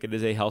Chiropractic. It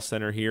is a health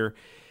center here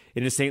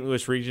in the St.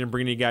 Louis region,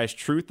 bringing you guys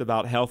truth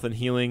about health and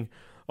healing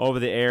over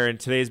the air. And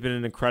today's been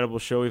an incredible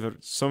show. We've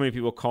had so many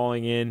people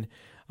calling in.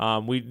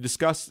 We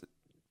discussed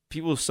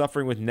people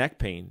suffering with neck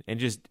pain and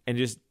just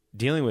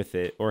dealing with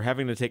it, or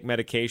having to take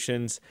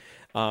medications,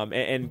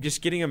 and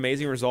just getting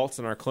amazing results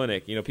in our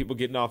clinic. You know, people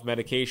getting off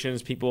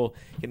medications, people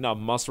getting off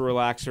muscle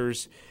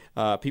relaxers,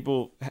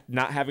 people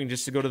not having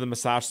just to go to the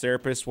massage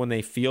therapist when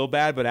they feel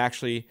bad, but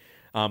actually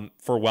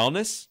for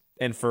wellness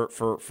and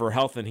for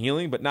health and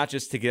healing, but not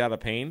just to get out of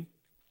pain.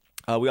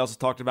 We also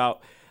talked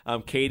about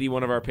Katie,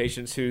 one of our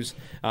patients whose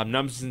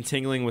numbness and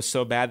tingling was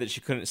so bad that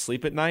she couldn't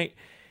sleep at night.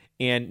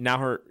 And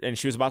now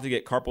she was about to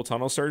get carpal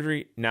tunnel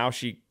surgery. Now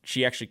she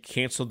actually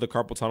canceled the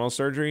carpal tunnel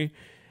surgery,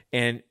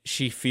 and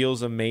she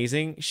feels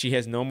amazing. She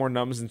has no more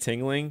numbness and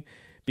tingling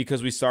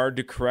because we started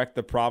to correct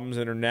the problems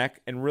in her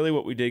neck. And really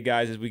what we did,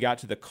 guys, is we got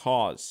to the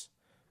cause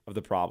of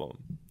the problem.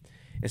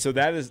 And so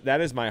that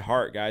is my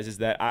heart, guys, is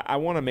that I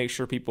want to make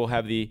sure people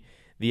have the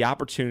the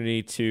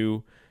opportunity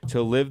to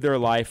live their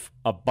life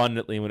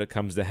abundantly when it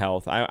comes to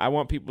health. I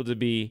want people to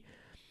be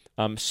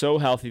so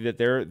healthy that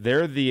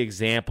they're the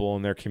example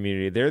in their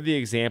community. They're the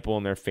example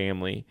in their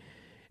family.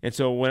 And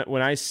so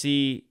when I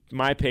see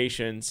my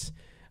patients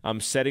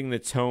setting the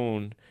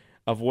tone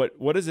of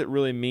what does it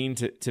really mean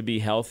to be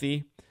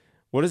healthy,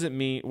 what does it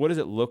mean? What does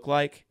it look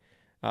like?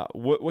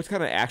 What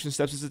kind of action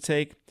steps does it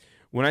take?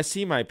 When I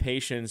see my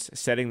patients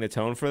setting the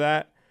tone for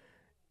that,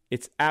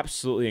 it's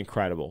absolutely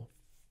incredible.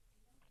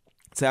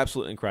 It's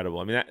absolutely incredible.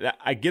 I mean,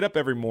 I get up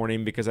every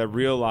morning because I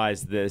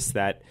realize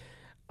that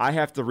I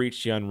have to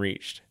reach the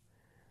unreached.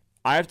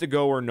 I have to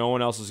go where no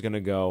one else is going to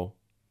go.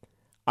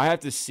 I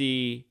have to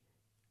see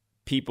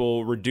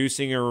people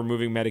reducing or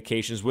removing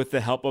medications with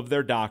the help of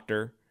their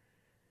doctor.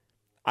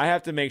 I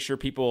have to make sure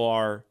people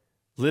are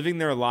living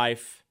their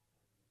life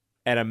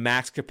at a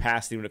max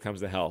capacity when it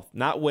comes to health,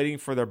 not waiting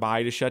for their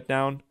body to shut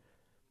down,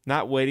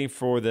 not waiting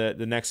for the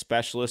next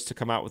specialist to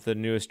come out with the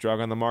newest drug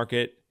on the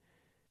market,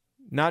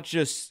 not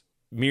just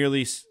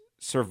merely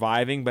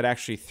surviving, but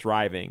actually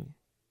thriving.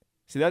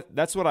 See,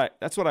 that's what I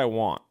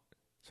want.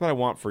 That's what I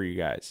want for you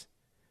guys.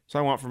 That's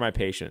what I want for my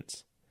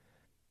patients.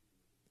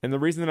 And the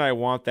reason that I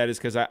want that is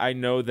because I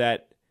know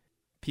that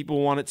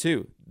people want it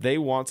too. They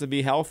want to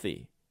be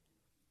healthy.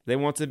 They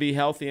want to be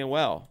healthy and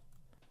well.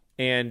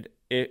 And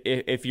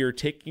if you're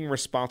taking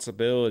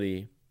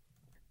responsibility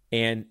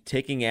and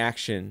taking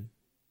action,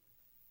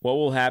 what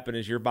will happen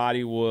is your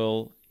body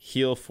will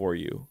heal for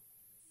you.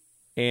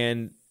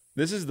 And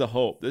this is the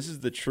hope. This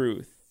is the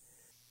truth,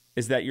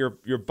 is that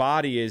your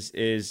body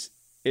is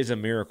a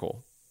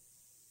miracle.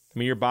 I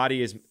mean, your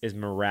body is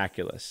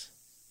miraculous.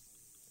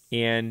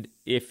 And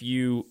if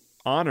you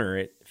honor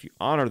it, if you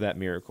honor that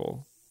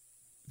miracle,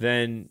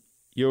 then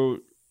you'll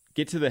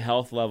get to the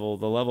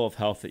level of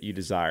health that you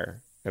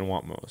desire and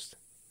want most.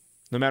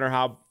 No matter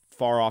how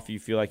far off you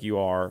feel like you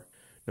are,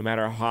 no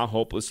matter how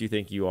hopeless you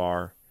think you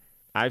are,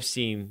 I've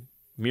seen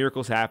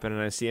miracles happen,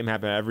 and I see them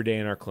happen every day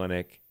in our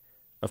clinic,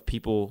 of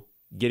people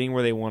getting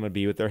where they want to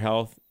be with their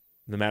health,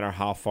 no matter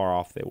how far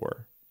off they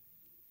were.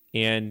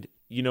 And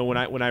you know, when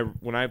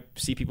I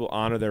see people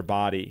honor their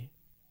body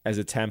as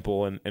a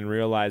temple and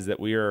realize that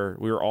we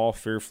are all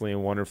fearfully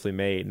and wonderfully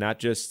made, not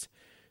just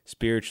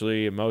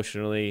spiritually,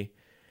 emotionally,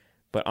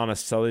 but on a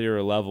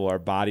cellular level, our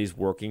body's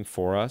working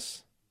for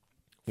us.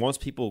 Once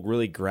people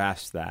really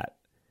grasp that,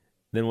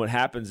 then what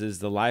happens is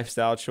the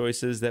lifestyle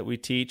choices that we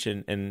teach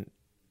and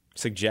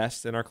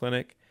suggest in our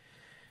clinic,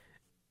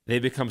 they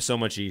become so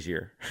much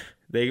easier.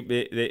 They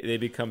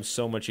become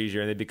so much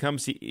easier, and they become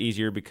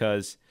easier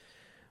because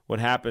what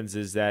happens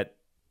is that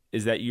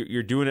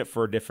you're doing it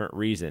for a different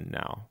reason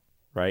now,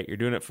 right? You're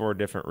doing it for a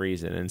different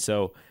reason. And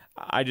so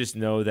I just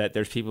know that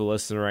there's people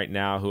listening right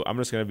now who, I'm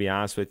just going to be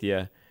honest with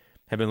you,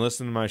 have been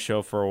listening to my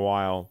show for a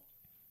while,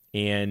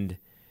 and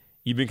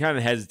you've been kind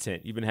of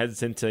hesitant. You've been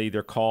hesitant to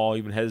either call,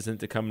 you've been hesitant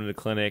to come into the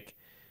clinic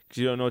because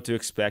you don't know what to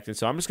expect. And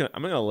so I'm going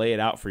to lay it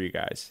out for you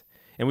guys.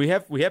 And we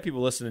have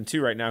people listening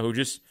too right now who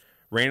just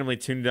randomly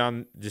tuned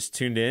in,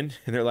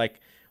 and they're like,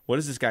 what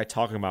is this guy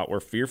talking about? We're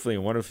fearfully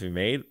and wonderfully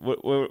made?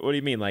 What do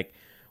you mean? Like,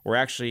 we're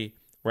actually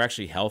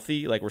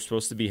healthy? Like, we're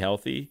supposed to be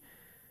healthy?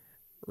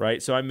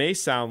 Right? So I may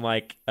sound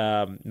like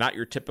not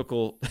your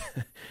typical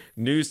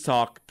news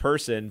talk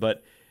person,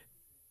 but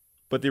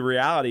the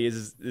reality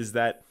is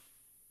that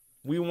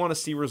we want to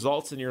see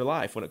results in your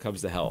life when it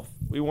comes to health.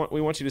 We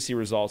want you to see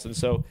results. And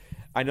so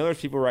I know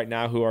there's people right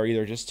now who are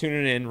either just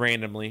tuning in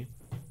randomly.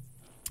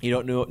 You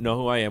don't know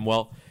who I am.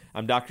 Well,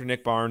 I'm Dr.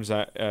 Nick Barnes.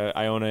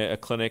 I own a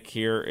clinic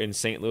here in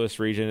St. Louis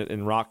region,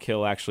 in Rock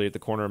Hill, actually, at the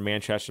corner of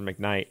Manchester and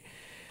McKnight.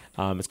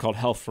 It's called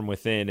Health from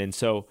Within. And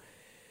so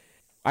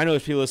I know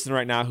there's people listening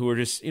right now who are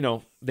just,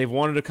 they've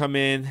wanted to come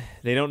in,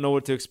 they don't know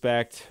what to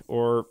expect,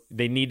 or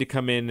they need to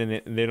come in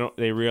and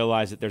they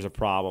realize that there's a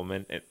problem.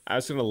 And I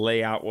was going to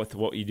lay out with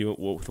what we do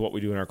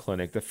in our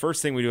clinic. The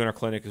first thing we do in our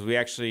clinic is we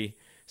actually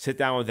sit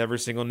down with every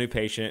single new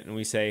patient and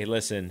we say,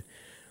 listen,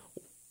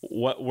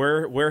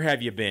 where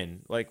have you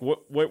been? Like,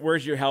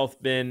 where's your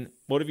health been?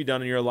 What have you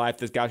done in your life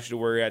that's got you to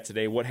where you're at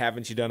today? What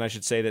haven't you done, I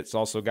should say, that's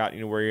also gotten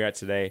you to where you're at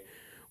today?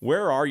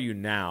 Where are you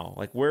now?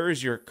 Like, where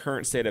is your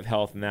current state of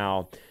health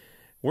now?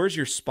 Where's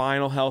your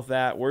spinal health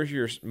at? Where's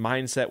your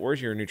mindset?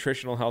 Where's your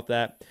nutritional health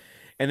at?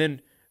 And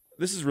then,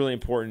 this is really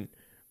important,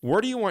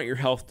 where do you want your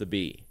health to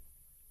be?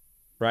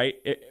 Right?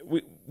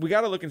 We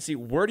got to look and see,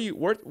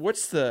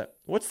 what's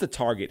the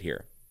target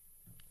here?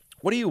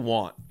 What do you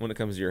want when it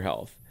comes to your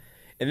health?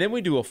 And then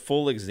we do a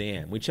full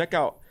exam. We check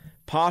out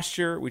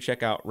posture, we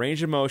check out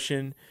range of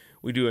motion,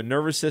 we do a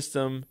nervous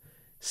system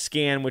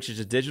scan, which is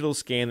a digital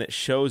scan that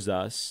shows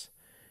us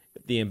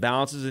the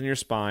imbalances in your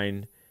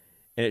spine,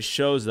 and it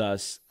shows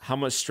us how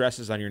much stress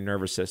is on your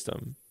nervous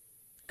system,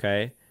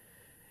 okay?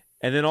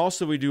 And then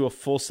also we do a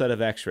full set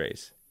of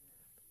x-rays.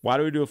 Why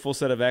do we do a full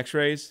set of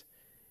x-rays?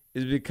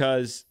 Is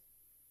because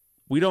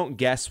we don't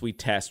guess, we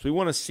test. We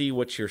want to see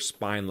what your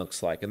spine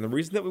looks like. And the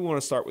reason that we want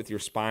to start with your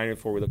spine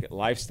before we look at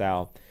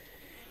lifestyle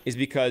is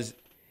because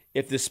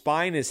if the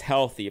spine is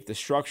healthy, if the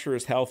structure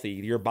is healthy,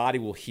 your body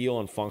will heal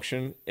and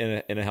function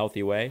in a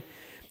healthy way.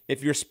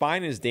 If your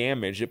spine is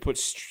damaged, it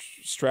puts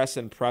stress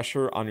and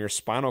pressure on your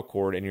spinal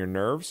cord and your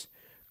nerves,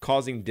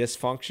 causing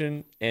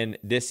dysfunction and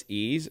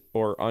dis-ease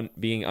or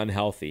being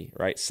unhealthy,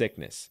 right?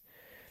 Sickness.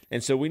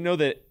 And so we know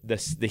that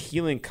the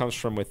healing comes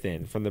from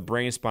within, from the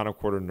brain, spinal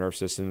cord, and nerve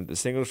system. The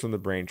signals from the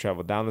brain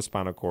travel down the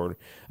spinal cord,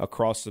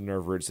 across the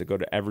nerve roots that go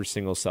to every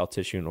single cell,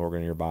 tissue, and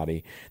organ in your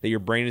body. That your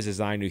brain is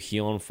designed to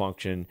heal and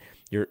function,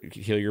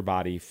 heal your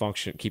body,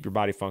 function, keep your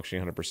body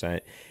functioning 100%.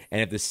 And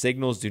if the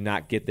signals do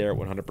not get there at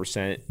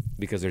 100%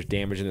 because there's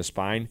damage in the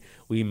spine,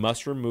 we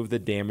must remove the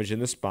damage in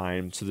the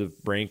spine so the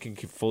brain can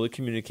fully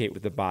communicate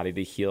with the body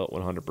to heal at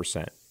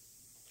 100%.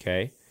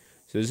 Okay?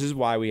 So this is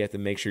why we have to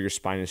make sure your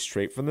spine is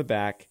straight from the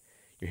back.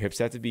 Your hips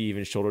have to be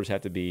even, shoulders have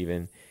to be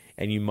even,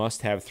 and you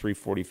must have 3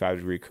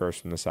 45-degree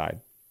curves from the side.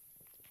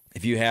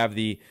 If you have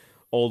the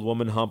old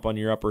woman hump on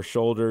your upper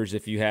shoulders,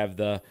 if you have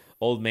the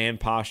old man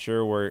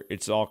posture where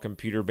it's all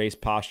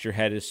computer-based posture,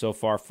 head is so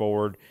far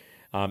forward,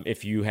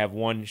 if you have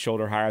one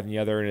shoulder higher than the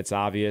other and it's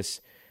obvious,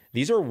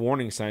 these are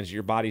warning signs that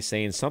your body's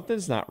saying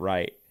something's not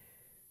right.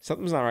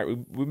 Something's not right.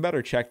 We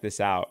better check this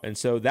out. And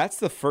so that's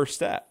the first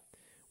step.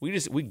 We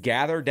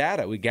gather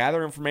data. We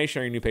gather information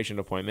on your new patient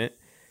appointment.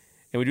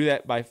 And we do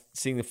that by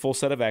seeing the full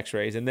set of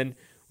x-rays. And then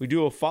we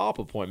do a follow-up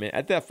appointment.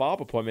 At that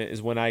follow-up appointment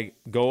is when I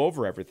go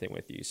over everything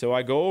with you. So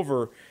I go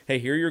over, hey,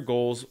 here are your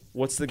goals.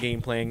 What's the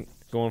game plan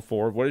going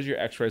forward? What does your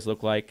x-rays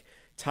look like?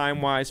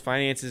 Time-wise,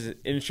 finances,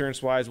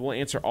 insurance-wise. We'll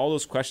answer all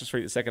those questions for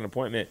you at the second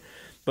appointment.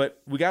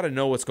 But we got to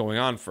know what's going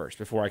on first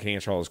before I can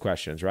answer all those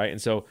questions, right?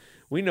 And so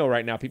we know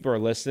right now people are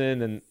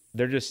listening and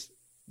they're just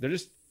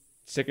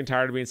sick and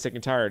tired of being sick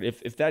and tired.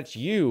 If that's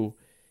you,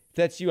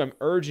 I'm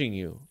urging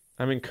you.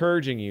 I'm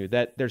encouraging you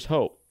that there's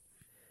hope,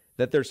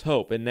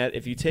 and that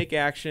if you take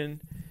action,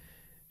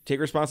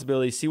 take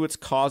responsibility, see what's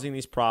causing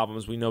these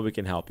problems, we know we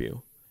can help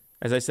you.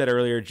 As I said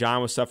earlier,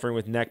 John was suffering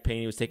with neck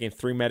pain. He was taking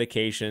 3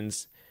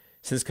 medications.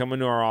 Since coming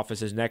to our office,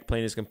 his neck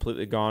pain is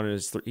completely gone,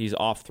 and he's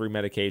off 3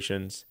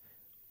 medications.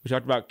 We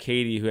talked about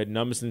Katie, who had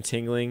numbness and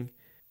tingling.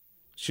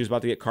 She was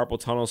about to get carpal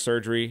tunnel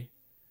surgery,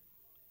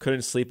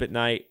 couldn't sleep at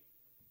night.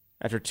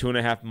 After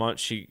 2.5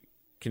 months, she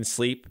can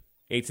sleep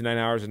 8 to 9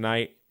 hours a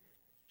night.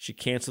 She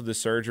canceled the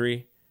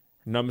surgery.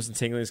 Her numbness and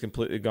tingling is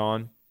completely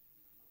gone.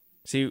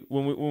 See,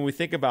 when we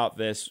think about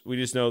this, we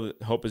just know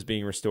that hope is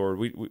being restored.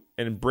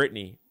 And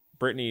Brittany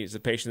is a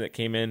patient that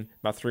came in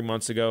about 3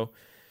 months ago.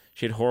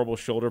 She had horrible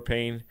shoulder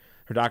pain.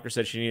 Her doctor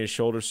said she needed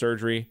shoulder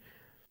surgery.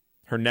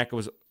 Her neck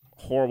was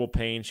horrible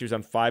pain. She was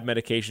on 5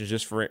 medications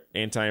just for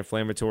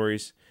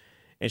anti-inflammatories,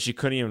 and she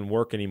couldn't even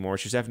work anymore.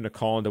 She was having to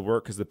call into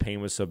work because the pain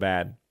was so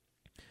bad.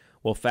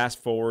 Well,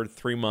 fast forward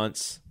 3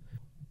 months.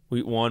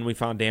 We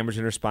found damage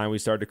in her spine. We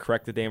started to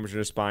correct the damage in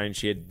her spine.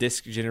 She had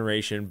disc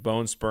degeneration,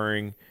 bone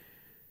spurring.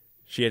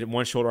 She had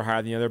one shoulder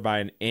higher than the other by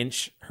 1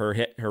 inch.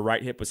 Her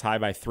right hip was high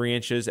by 3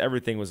 inches.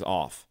 Everything was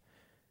off.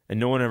 And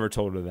no one ever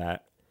told her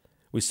that.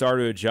 We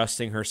started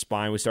adjusting her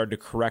spine. We started to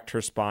correct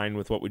her spine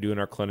with what we do in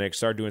our clinic.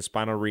 Started doing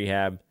spinal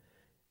rehab.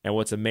 And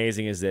what's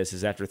amazing is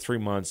after 3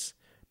 months,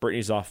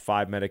 Brittany's off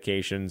 5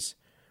 medications.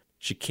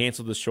 She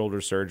canceled the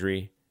shoulder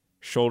surgery.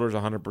 Shoulder's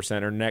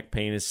 100%. Her neck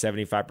pain is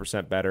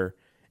 75% better.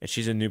 And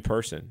she's a new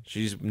person.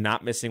 She's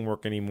not missing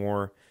work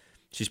anymore.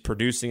 She's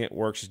producing at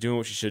work. She's doing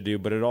what she should do.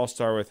 But it all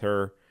started with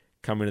her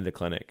coming to the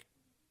clinic.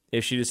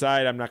 If she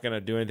decided, I'm not going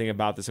to do anything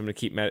about this, I'm going to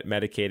keep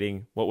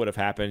medicating, what would have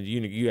happened?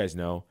 You guys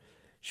know.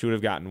 She would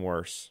have gotten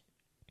worse.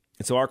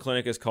 And so our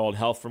clinic is called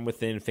Health From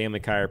Within Family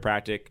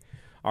Chiropractic.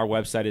 Our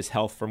website is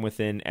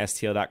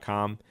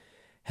healthfromwithinstl.com.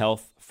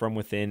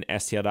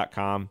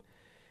 Healthfromwithinstl.com.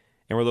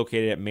 And we're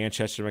located at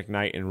Manchester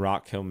McKnight in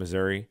Rock Hill,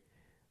 Missouri.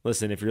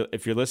 Listen, if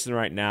you're listening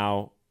right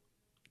now,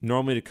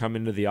 normally to come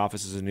into the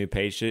office as a new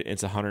patient,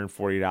 it's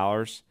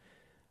 $140.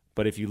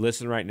 But if you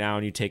listen right now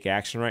and you take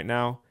action right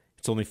now,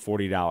 it's only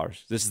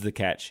 $40. This is the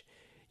catch.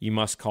 You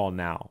must call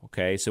now,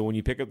 okay? So when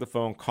you pick up the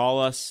phone, call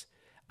us.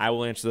 I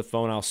will answer the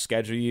phone. I'll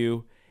schedule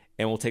you,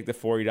 and we'll take the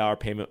 $40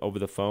 payment over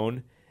the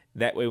phone.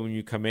 That way, when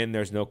you come in,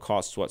 there's no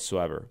cost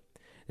whatsoever.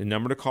 The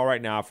number to call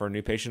right now for a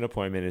new patient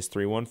appointment is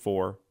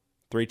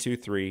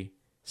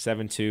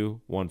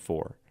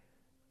 314-323-7214.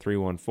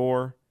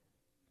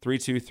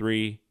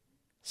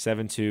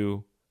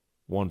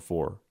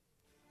 314-323-7214.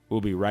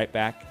 We'll be right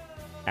back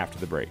after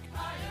the break.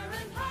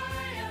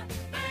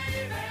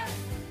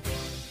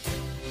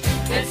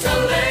 It's a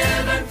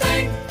living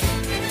thing.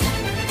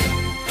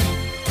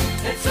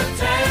 It's a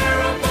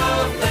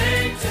terrible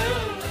thing to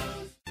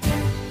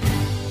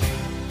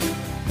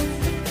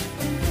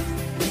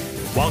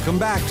lose. Welcome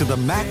back to the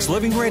Max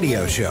Living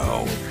Radio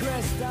Show.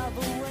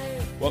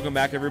 Welcome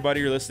back,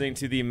 everybody. You're listening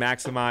to the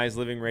Maximize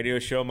Living Radio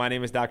Show. My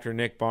name is Dr.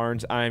 Nick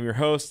Barnes. I am your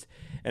host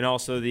and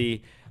also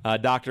the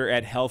doctor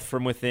at Health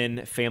From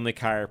Within Family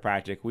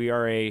Chiropractic. We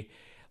are a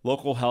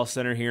local health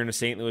center here in the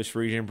St. Louis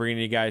region,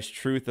 bringing you guys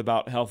truth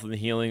about health and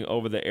healing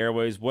over the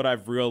airways. What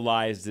I've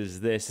realized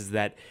is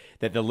that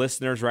the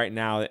listeners right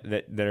now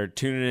that are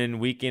tuning in,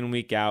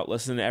 week out,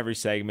 listening to every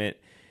segment,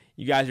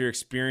 you guys are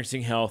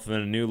experiencing health on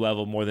a new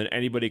level more than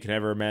anybody can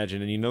ever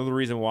imagine. And you know the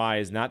reason why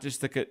is not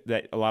just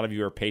that a lot of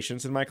you are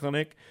patients in my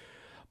clinic,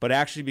 but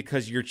actually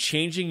because you're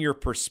changing your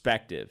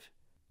perspective.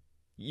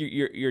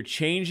 You're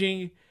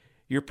changing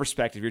your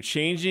perspective. You're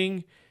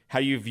changing how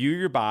you view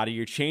your body.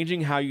 You're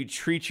changing how you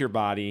treat your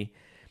body.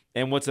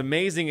 And what's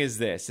amazing is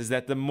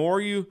that the more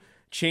you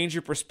change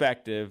your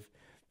perspective,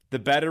 the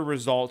better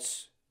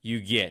results you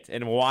get.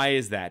 And why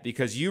is that?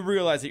 Because you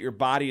realize that your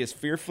body is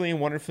fearfully and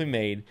wonderfully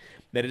made,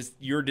 that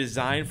you're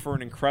designed for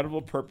an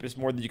incredible purpose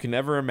more than you can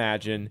ever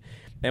imagine.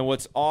 And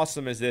what's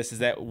awesome is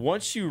that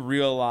once you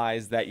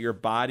realize that your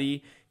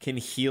body can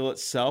heal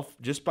itself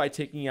just by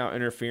taking out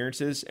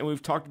interferences, and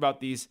we've talked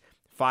about these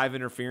 5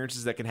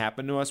 interferences that can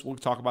happen to us. We'll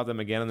talk about them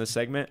again in this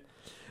segment.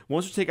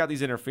 Once you take out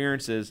these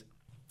interferences,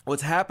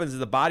 what happens is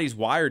the body's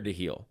wired to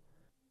heal.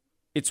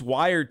 It's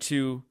wired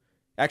to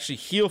actually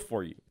heal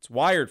for you. It's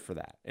wired for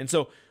that. And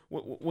so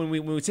when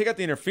we take out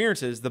the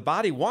interferences, the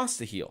body wants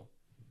to heal.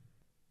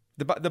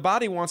 The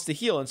body wants to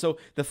heal. And so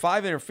the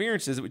 5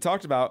 interferences that we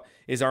talked about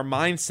is our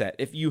mindset.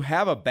 If you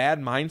have a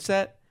bad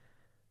mindset,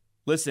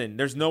 listen,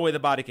 there's no way the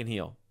body can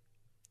heal.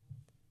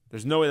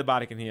 There's no way the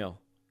body can heal.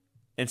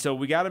 And so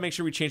we got to make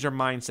sure we change our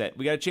mindset.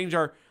 We got to change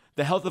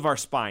the health of our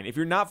spine. If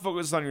you're not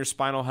focused on your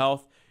spinal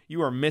health,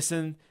 you are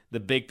missing the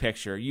big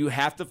picture. You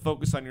have to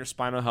focus on your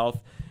spinal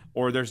health,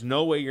 or there's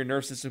no way your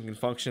nervous system can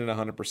function at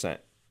 100%.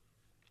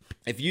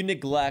 If you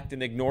neglect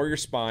and ignore your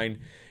spine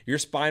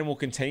will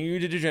continue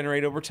to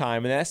degenerate over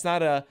time. And that's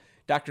not a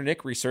Dr.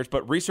 Nick research,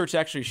 but research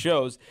actually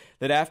shows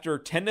that after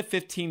 10 to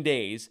 15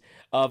 days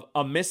of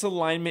a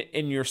misalignment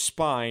in your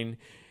spine,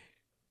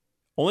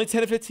 only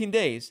 10 to 15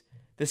 days,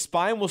 the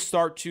spine will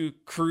start to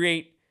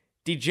create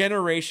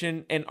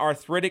degeneration and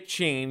arthritic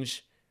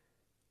change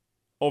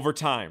over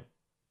time.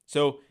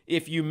 So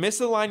if you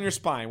misalign your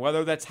spine,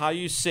 whether that's how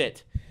you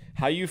sit,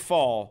 how you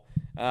fall,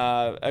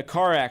 a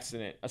car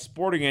accident, a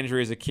sporting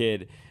injury as a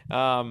kid,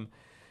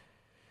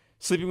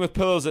 sleeping with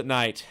pillows at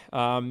night,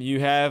 you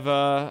have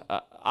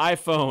an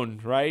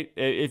iPhone, right?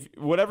 If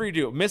whatever you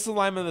do,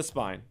 misalignment of the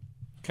spine,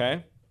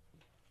 okay?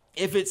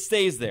 If it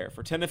stays there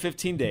for 10 to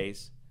 15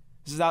 days,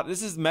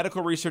 this is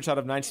medical research out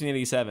of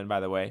 1987,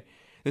 by the way,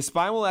 the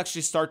spine will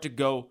actually start to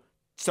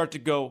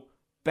go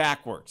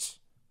backwards.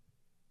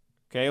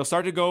 Okay, it'll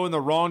start to go in the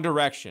wrong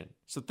direction.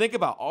 So think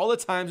about all the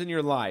times in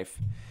your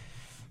life.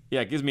 Yeah,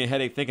 it gives me a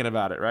headache thinking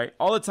about it, right?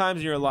 All the times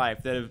in your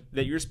life that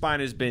your spine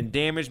has been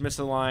damaged,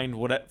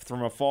 misaligned,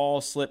 from a fall,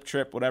 slip,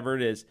 trip, whatever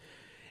it is,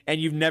 and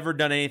you've never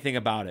done anything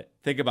about it.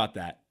 Think about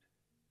that.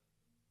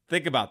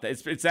 Think about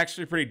that. It's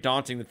actually pretty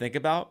daunting to think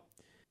about,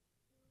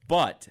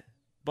 but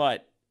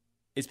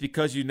it's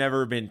because you've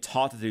never been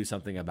taught to do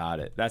something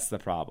about it. That's the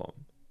problem.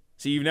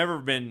 See, you've never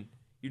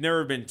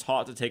been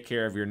taught to take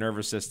care of your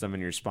nervous system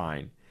and your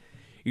spine.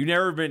 You've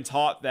never been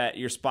taught that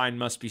your spine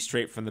must be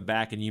straight from the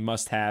back and you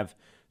must have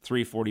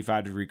 3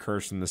 45-degree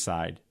curves from the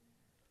side.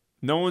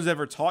 No one's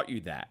ever taught you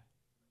that.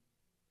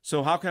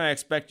 So how can I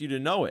expect you to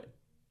know it?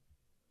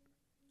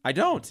 I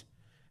don't.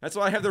 That's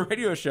why I have the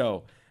radio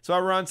show. That's why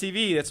we're on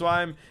TV. That's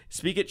why I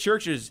speak at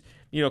churches,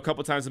 a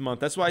couple times a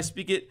month. That's why I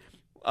speak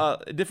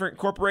at different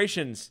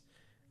corporations,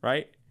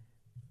 right?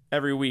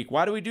 Every week.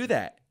 Why do we do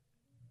that?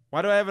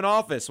 Why do I have an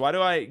office? Why do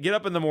I get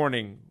up in the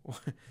morning?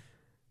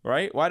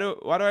 Right? Why do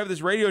I have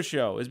this radio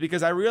show? Is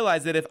because I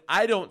realize that if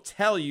I don't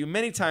tell you,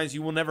 many times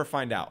you will never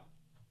find out.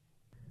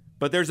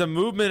 But there's a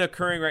movement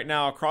occurring right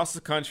now across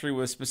the country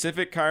with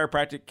specific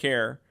chiropractic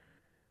care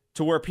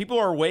to where people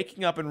are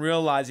waking up and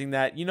realizing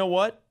that, you know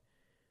what?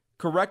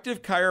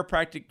 Corrective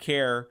chiropractic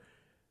care,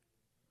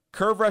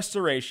 curve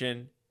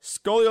restoration,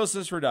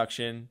 scoliosis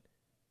reduction,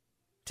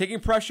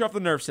 taking pressure off the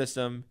nerve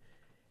system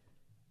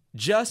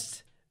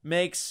just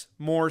makes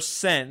more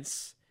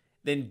sense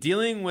than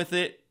dealing with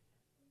it,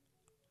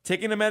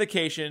 taking a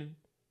medication,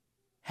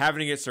 having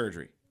to get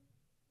surgery.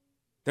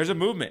 There's a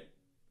movement.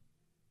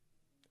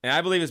 And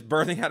I believe it's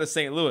birthing out of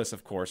St. Louis,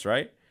 of course,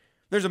 right?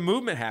 There's a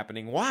movement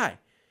happening. Why?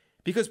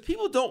 Because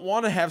people don't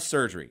want to have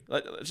surgery.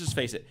 Let's just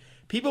face it.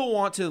 People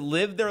want to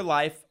live their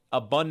life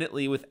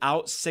abundantly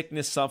without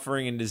sickness,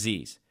 suffering, and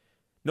disease.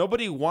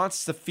 Nobody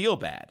wants to feel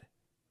bad.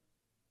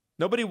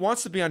 Nobody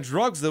wants to be on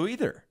drugs, though,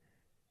 either.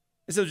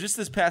 And so just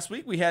this past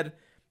week, we had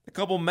a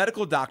couple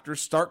medical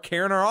doctors start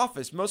care in our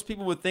office. Most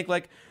people would think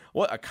like,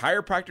 what, a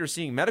chiropractor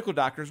seeing medical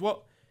doctors?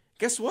 Well,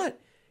 guess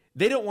what?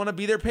 They don't want to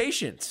be their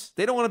patients.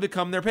 They don't want to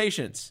become their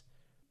patients.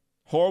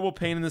 Horrible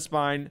pain in the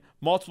spine,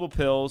 multiple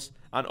pills,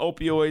 on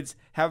opioids,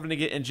 having to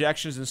get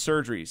injections and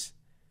surgeries.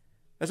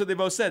 That's what they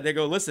both said. They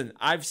go, listen,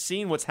 I've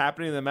seen what's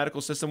happening in the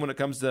medical system when it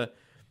comes to,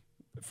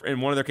 in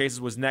one of their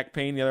cases was neck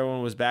pain, the other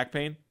one was back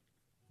pain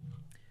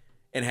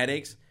and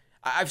headaches.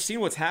 I've seen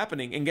what's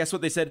happening, and guess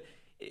what they said?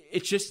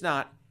 It's just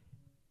not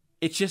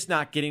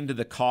getting to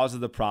the cause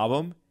of the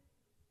problem.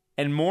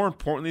 And more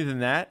importantly than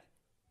that,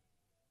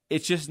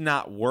 it's just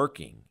not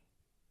working.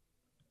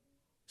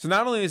 So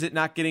not only is it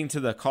not getting to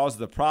the cause of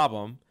the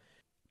problem,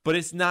 but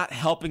it's not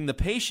helping the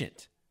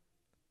patient.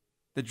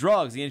 The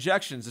drugs, the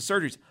injections, the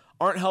surgeries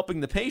aren't helping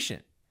the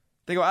patient.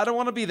 They go, I don't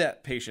want to be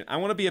that patient. I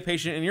want to be a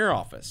patient in your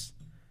office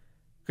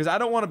because I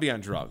don't want to be on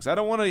drugs. I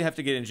don't want to have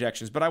to get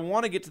injections, but I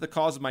want to get to the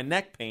cause of my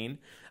neck pain.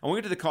 I want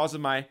to get to the cause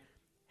of my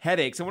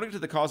headaches. I want to get to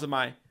the cause of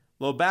my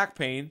low back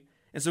pain.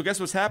 And so guess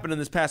what's happened in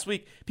this past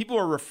week?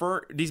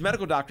 These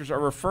medical doctors are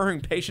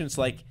referring patients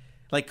like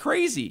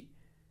crazy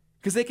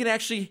because they can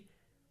actually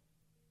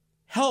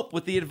help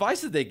with the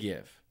advice that they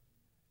give,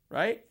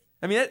 right?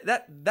 I mean,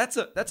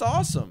 that's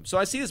awesome. So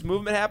I see this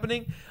movement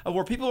happening of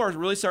where people are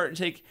really starting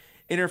to take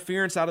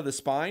interference out of the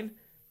spine,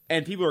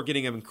 and people are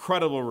getting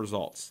incredible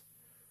results,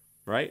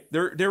 right?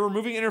 They're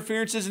removing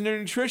interferences in their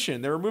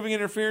nutrition. They're removing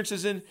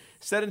interferences in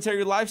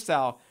sedentary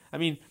lifestyle. I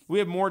mean, we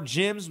have more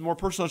gyms, more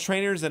personal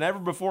trainers than ever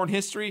before in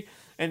history,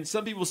 and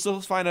some people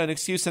still find an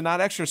excuse to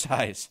not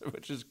exercise,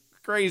 which is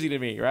crazy to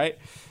me, right?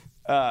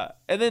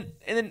 And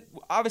then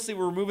obviously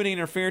we're removing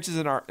interferences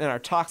in our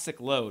toxic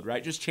load,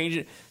 right? Just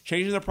changing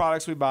the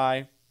products we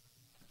buy,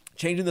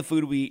 changing the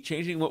food we eat,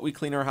 changing what we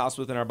clean our house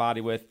with and our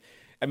body with.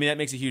 I mean, that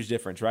makes a huge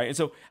difference, right? And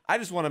so I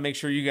just want to make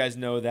sure you guys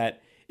know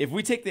that if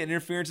we take the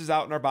interferences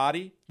out in our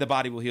body, the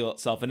body will heal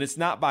itself, and it's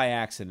not by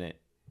accident.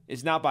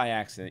 It's not by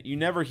accident. You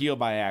never heal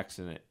by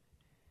accident.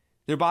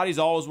 Their body's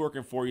always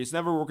working for you. It's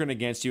never working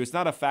against you. It's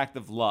not a fact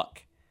of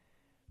luck.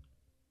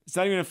 It's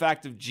not even a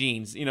fact of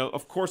genes. You know,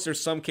 of course, there's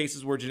some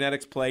cases where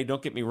genetics play,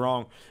 don't get me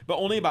wrong, but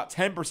only about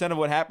 10% of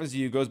what happens to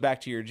you goes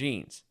back to your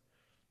genes.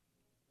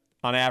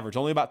 On average,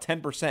 only about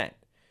 10%. So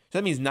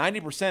that means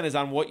 90% is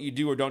on what you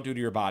do or don't do to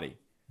your body.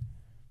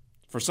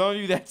 For some of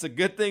you, that's a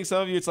good thing.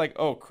 Some of you, it's like,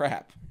 oh,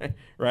 crap,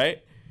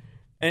 right?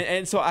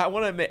 And so I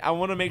want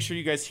to make sure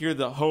you guys hear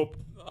the hope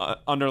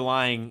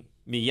underlying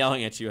me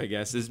yelling at you, I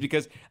guess, is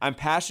because I'm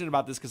passionate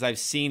about this because I've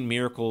seen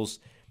miracles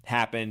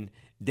happen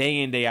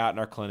day in, day out in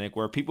our clinic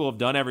where people have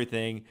done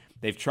everything,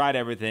 they've tried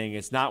everything,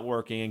 it's not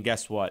working, and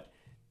guess what?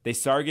 They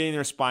started getting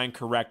their spine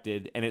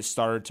corrected, and it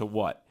started to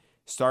what?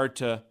 Started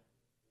to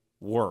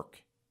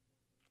work.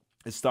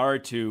 It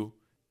started to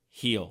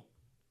heal,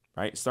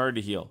 right? It started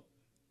to heal.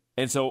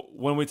 And so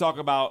when we talk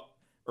about,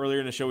 earlier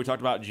in the show, we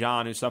talked about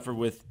John, who suffered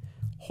with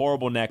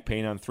horrible neck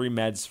pain on 3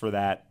 meds for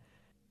that.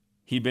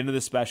 He'd been to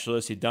the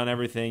specialist. He'd done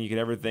everything you could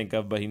ever think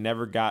of, but he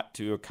never got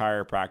to a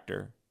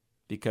chiropractor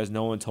because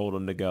no one told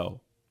him to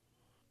go.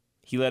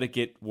 He let it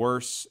get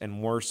worse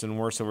and worse and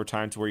worse over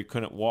time to where he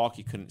couldn't walk,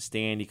 he couldn't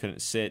stand, he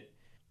couldn't sit.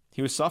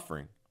 He was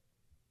suffering.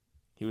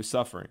 He was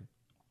suffering.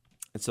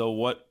 And so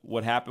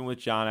what happened with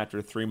John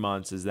after 3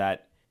 months is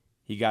that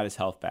he got his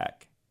health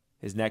back.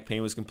 His neck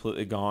pain was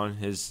completely gone.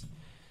 His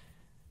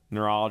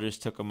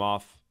neurologist took him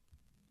off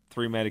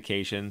 3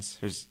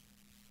 medications.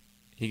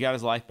 He got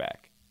his life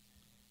back.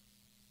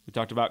 We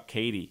talked about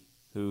Katie,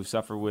 who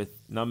suffered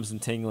with numbness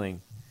and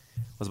tingling,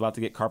 was about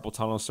to get carpal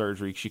tunnel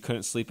surgery. She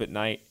couldn't sleep at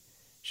night.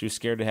 She was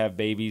scared to have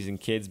babies and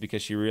kids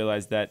because she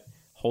realized that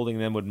holding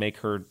them would make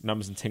her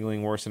numbness and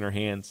tingling worse in her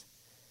hands.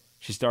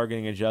 She started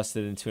getting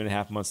adjusted, and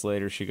 2.5 months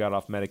later, she got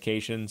off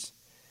medications.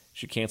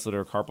 She canceled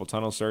her carpal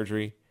tunnel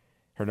surgery.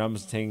 Her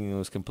numbness and tingling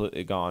was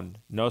completely gone.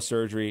 No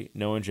surgery,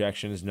 no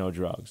injections, no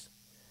drugs.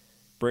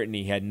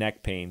 Brittany had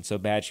neck pain so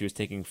bad she was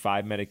taking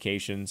 5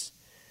 medications.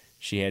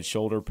 She had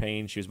shoulder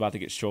pain. She was about to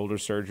get shoulder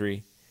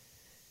surgery.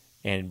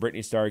 And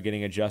Brittany started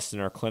getting adjusted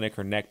in our clinic.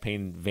 Her neck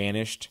pain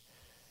vanished.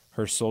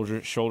 Her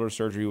shoulder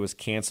surgery was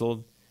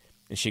canceled.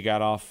 And she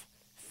got off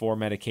 4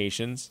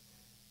 medications.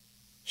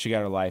 She got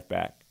her life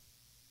back.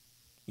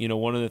 You know,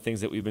 one of the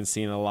things that we've been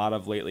seeing a lot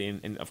of lately,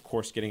 and of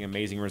course getting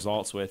amazing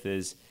results with,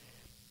 is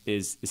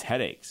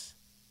headaches.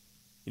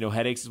 You know,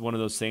 headaches is one of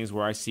those things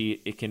where I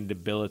see it can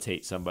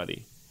debilitate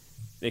somebody.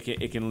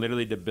 It can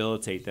literally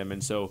debilitate them.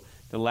 And so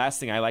the last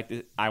thing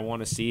I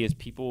want to see is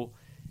people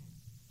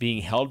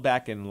being held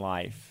back in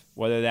life,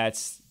 whether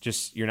that's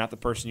just you're not the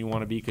person you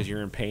want to be because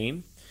you're in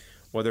pain,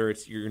 whether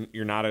it's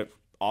you're not an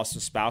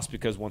awesome spouse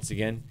because, once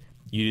again,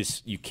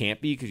 you can't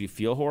be because you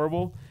feel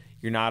horrible.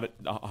 You're not a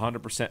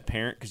 100%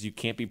 parent because you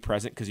can't be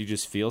present because you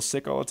just feel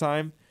sick all the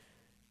time.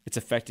 It's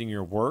affecting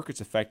your work.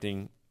 It's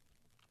affecting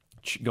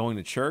going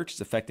to church. It's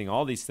affecting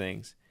all these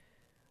things.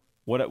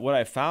 What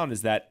I found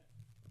is that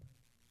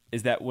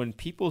when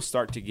people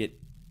start to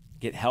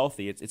get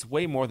healthy, it's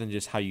way more than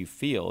just how you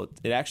feel.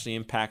 It actually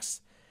impacts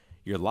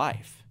your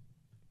life.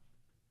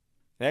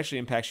 It actually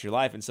impacts your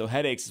life. And so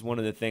headaches is one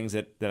of the things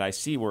that I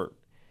see where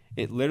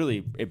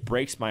it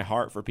breaks my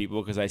heart for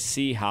people because I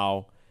see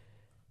how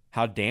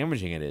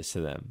damaging it is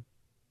to them.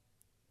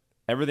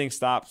 Everything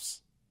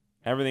stops.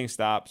 They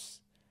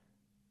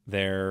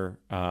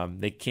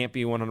can't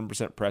be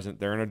 100% present.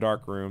 They're in a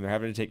dark room. They're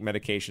having to take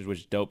medications,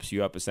 which dopes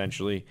you up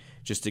essentially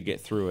just to get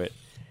through it.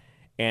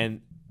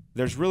 And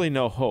there's really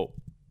no hope.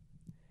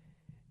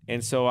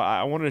 And so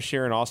I wanted to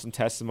share an awesome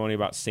testimony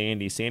about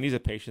Sandy. Sandy's a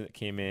patient that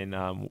came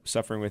in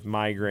suffering with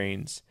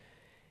migraines.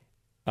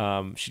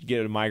 She'd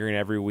get a migraine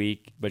every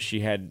week, but she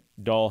had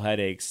dull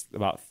headaches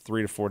about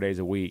 3 to 4 days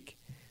a week.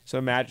 So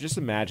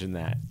imagine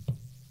that.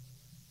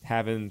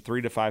 Having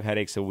 3 to 5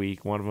 headaches a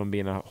week, one of them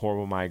being a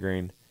horrible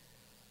migraine.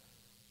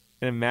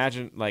 And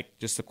imagine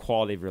just the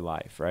quality of your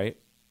life, right?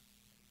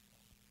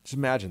 Just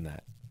imagine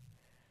that.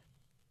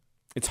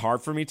 It's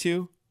hard for me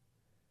to.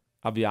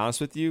 I'll be honest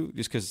with you,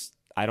 just because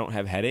I don't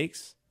have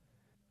headaches.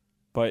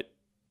 But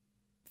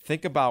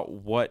think about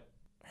what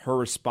her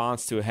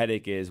response to a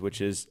headache is,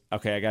 which is,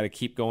 okay, I got to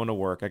keep going to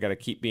work. I got to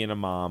keep being a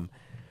mom.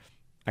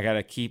 I got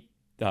to keep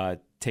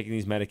taking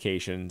these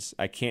medications.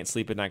 I can't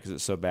sleep at night because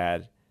it's so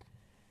bad.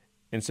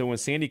 And so when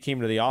Sandy came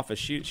to the office,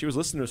 she was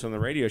listening to us on the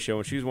radio show,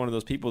 and she was one of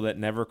those people that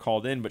never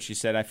called in, but she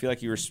said, I feel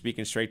like you were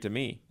speaking straight to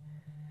me.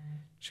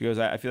 She goes,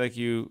 I feel like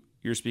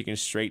you're speaking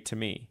straight to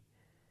me.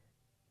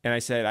 And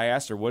I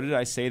asked her, what did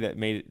I say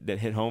that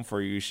hit home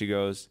for you? She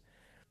goes,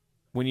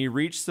 when you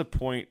reach the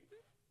point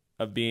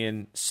of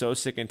being so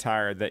sick and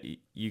tired that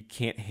you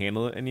can't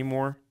handle it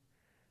anymore,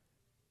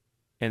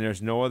 and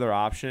there's no other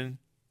option,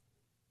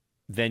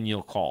 then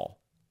you'll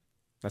call.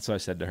 That's what I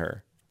said to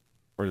her,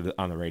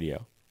 on the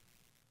radio.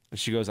 And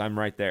she goes, I'm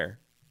right there.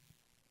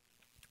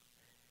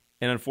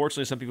 And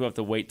unfortunately, some people have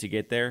to wait to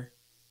get there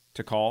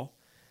to call.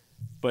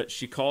 But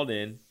she called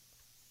in.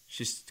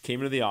 She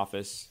came into the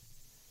office.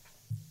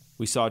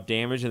 We saw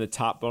damage in the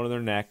top bone of their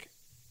neck,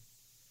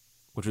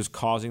 which was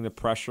causing the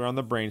pressure on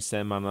the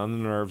brainstem, on the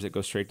nerves that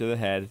go straight to the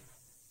head,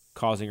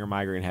 causing her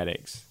migraine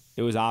headaches.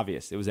 It was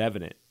obvious. It was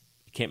evident.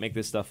 You can't make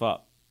this stuff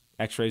up.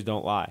 X-rays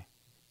don't lie.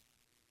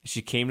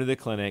 She came to the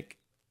clinic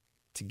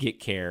to get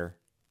care,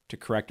 to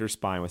correct her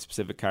spine with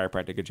specific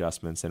chiropractic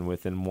adjustments, and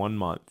within 1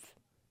 month,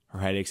 her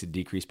headaches had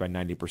decreased by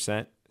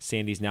 90%.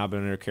 Sandy's now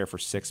been under care for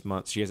 6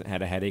 months. She hasn't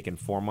had a headache in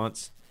 4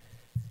 months.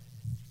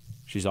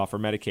 She's off her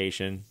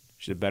medication.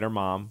 She's a better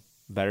mom,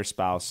 better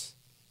spouse.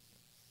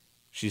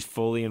 She's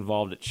fully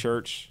involved at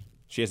church.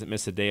 She hasn't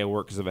missed a day of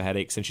work because of a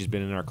headache since she's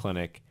been in our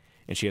clinic,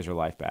 and she has her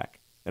life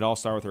back. It all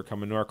started with her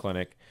coming to our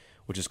clinic,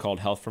 which is called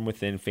Health from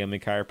Within Family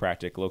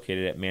Chiropractic,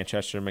 located at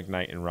Manchester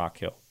McKnight in Rock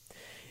Hill.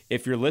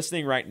 If you're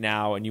listening right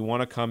now and you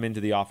want to come into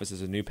the office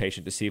as a new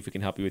patient to see if we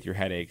can help you with your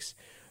headaches,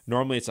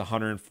 normally it's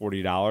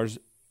 $140.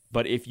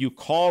 But if you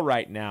call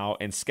right now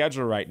and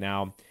schedule right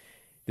now,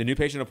 the new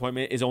patient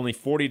appointment is only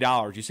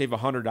 $40. You save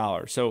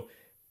 $100. So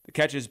the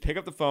catch is, pick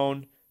up the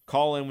phone,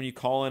 call in. When you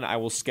call in, I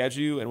will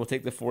schedule you and we'll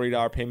take the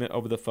 $40 payment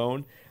over the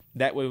phone.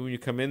 That way, when you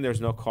come in, there's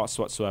no cost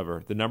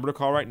whatsoever. The number to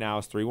call right now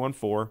is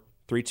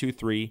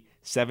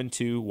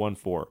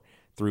 314-323-7214.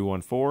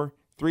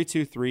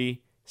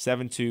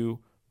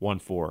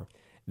 314-323-7214.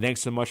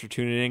 Thanks so much for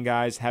tuning in,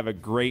 guys. Have a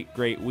great,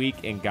 great week,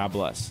 and God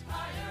bless.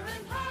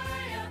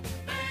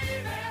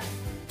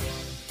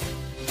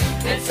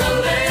 It's a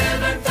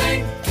living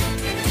thing.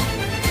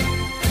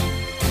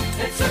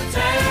 It's a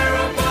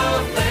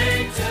terrible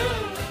thing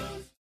to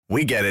lose.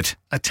 We get it.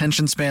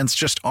 Attention spans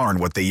just aren't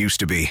what they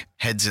used to be.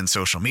 Heads in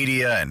social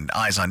media and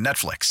eyes on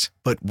Netflix.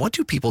 But what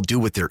do people do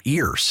with their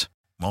ears?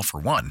 Well, for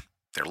one,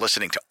 they're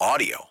listening to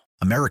audio.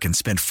 Americans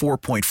spend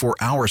 4.4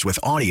 hours with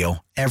audio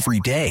every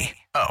day.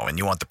 Oh, and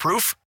you want the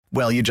proof?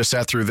 Well, you just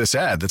sat through this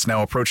ad that's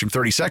now approaching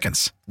 30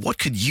 seconds. What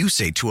could you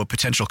say to a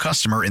potential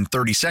customer in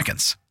 30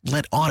 seconds?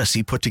 Let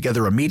Odyssey put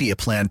together a media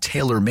plan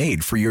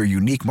tailor-made for your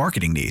unique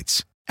marketing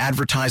needs.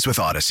 Advertise with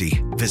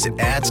Odyssey. Visit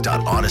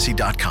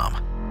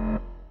ads.odyssey.com.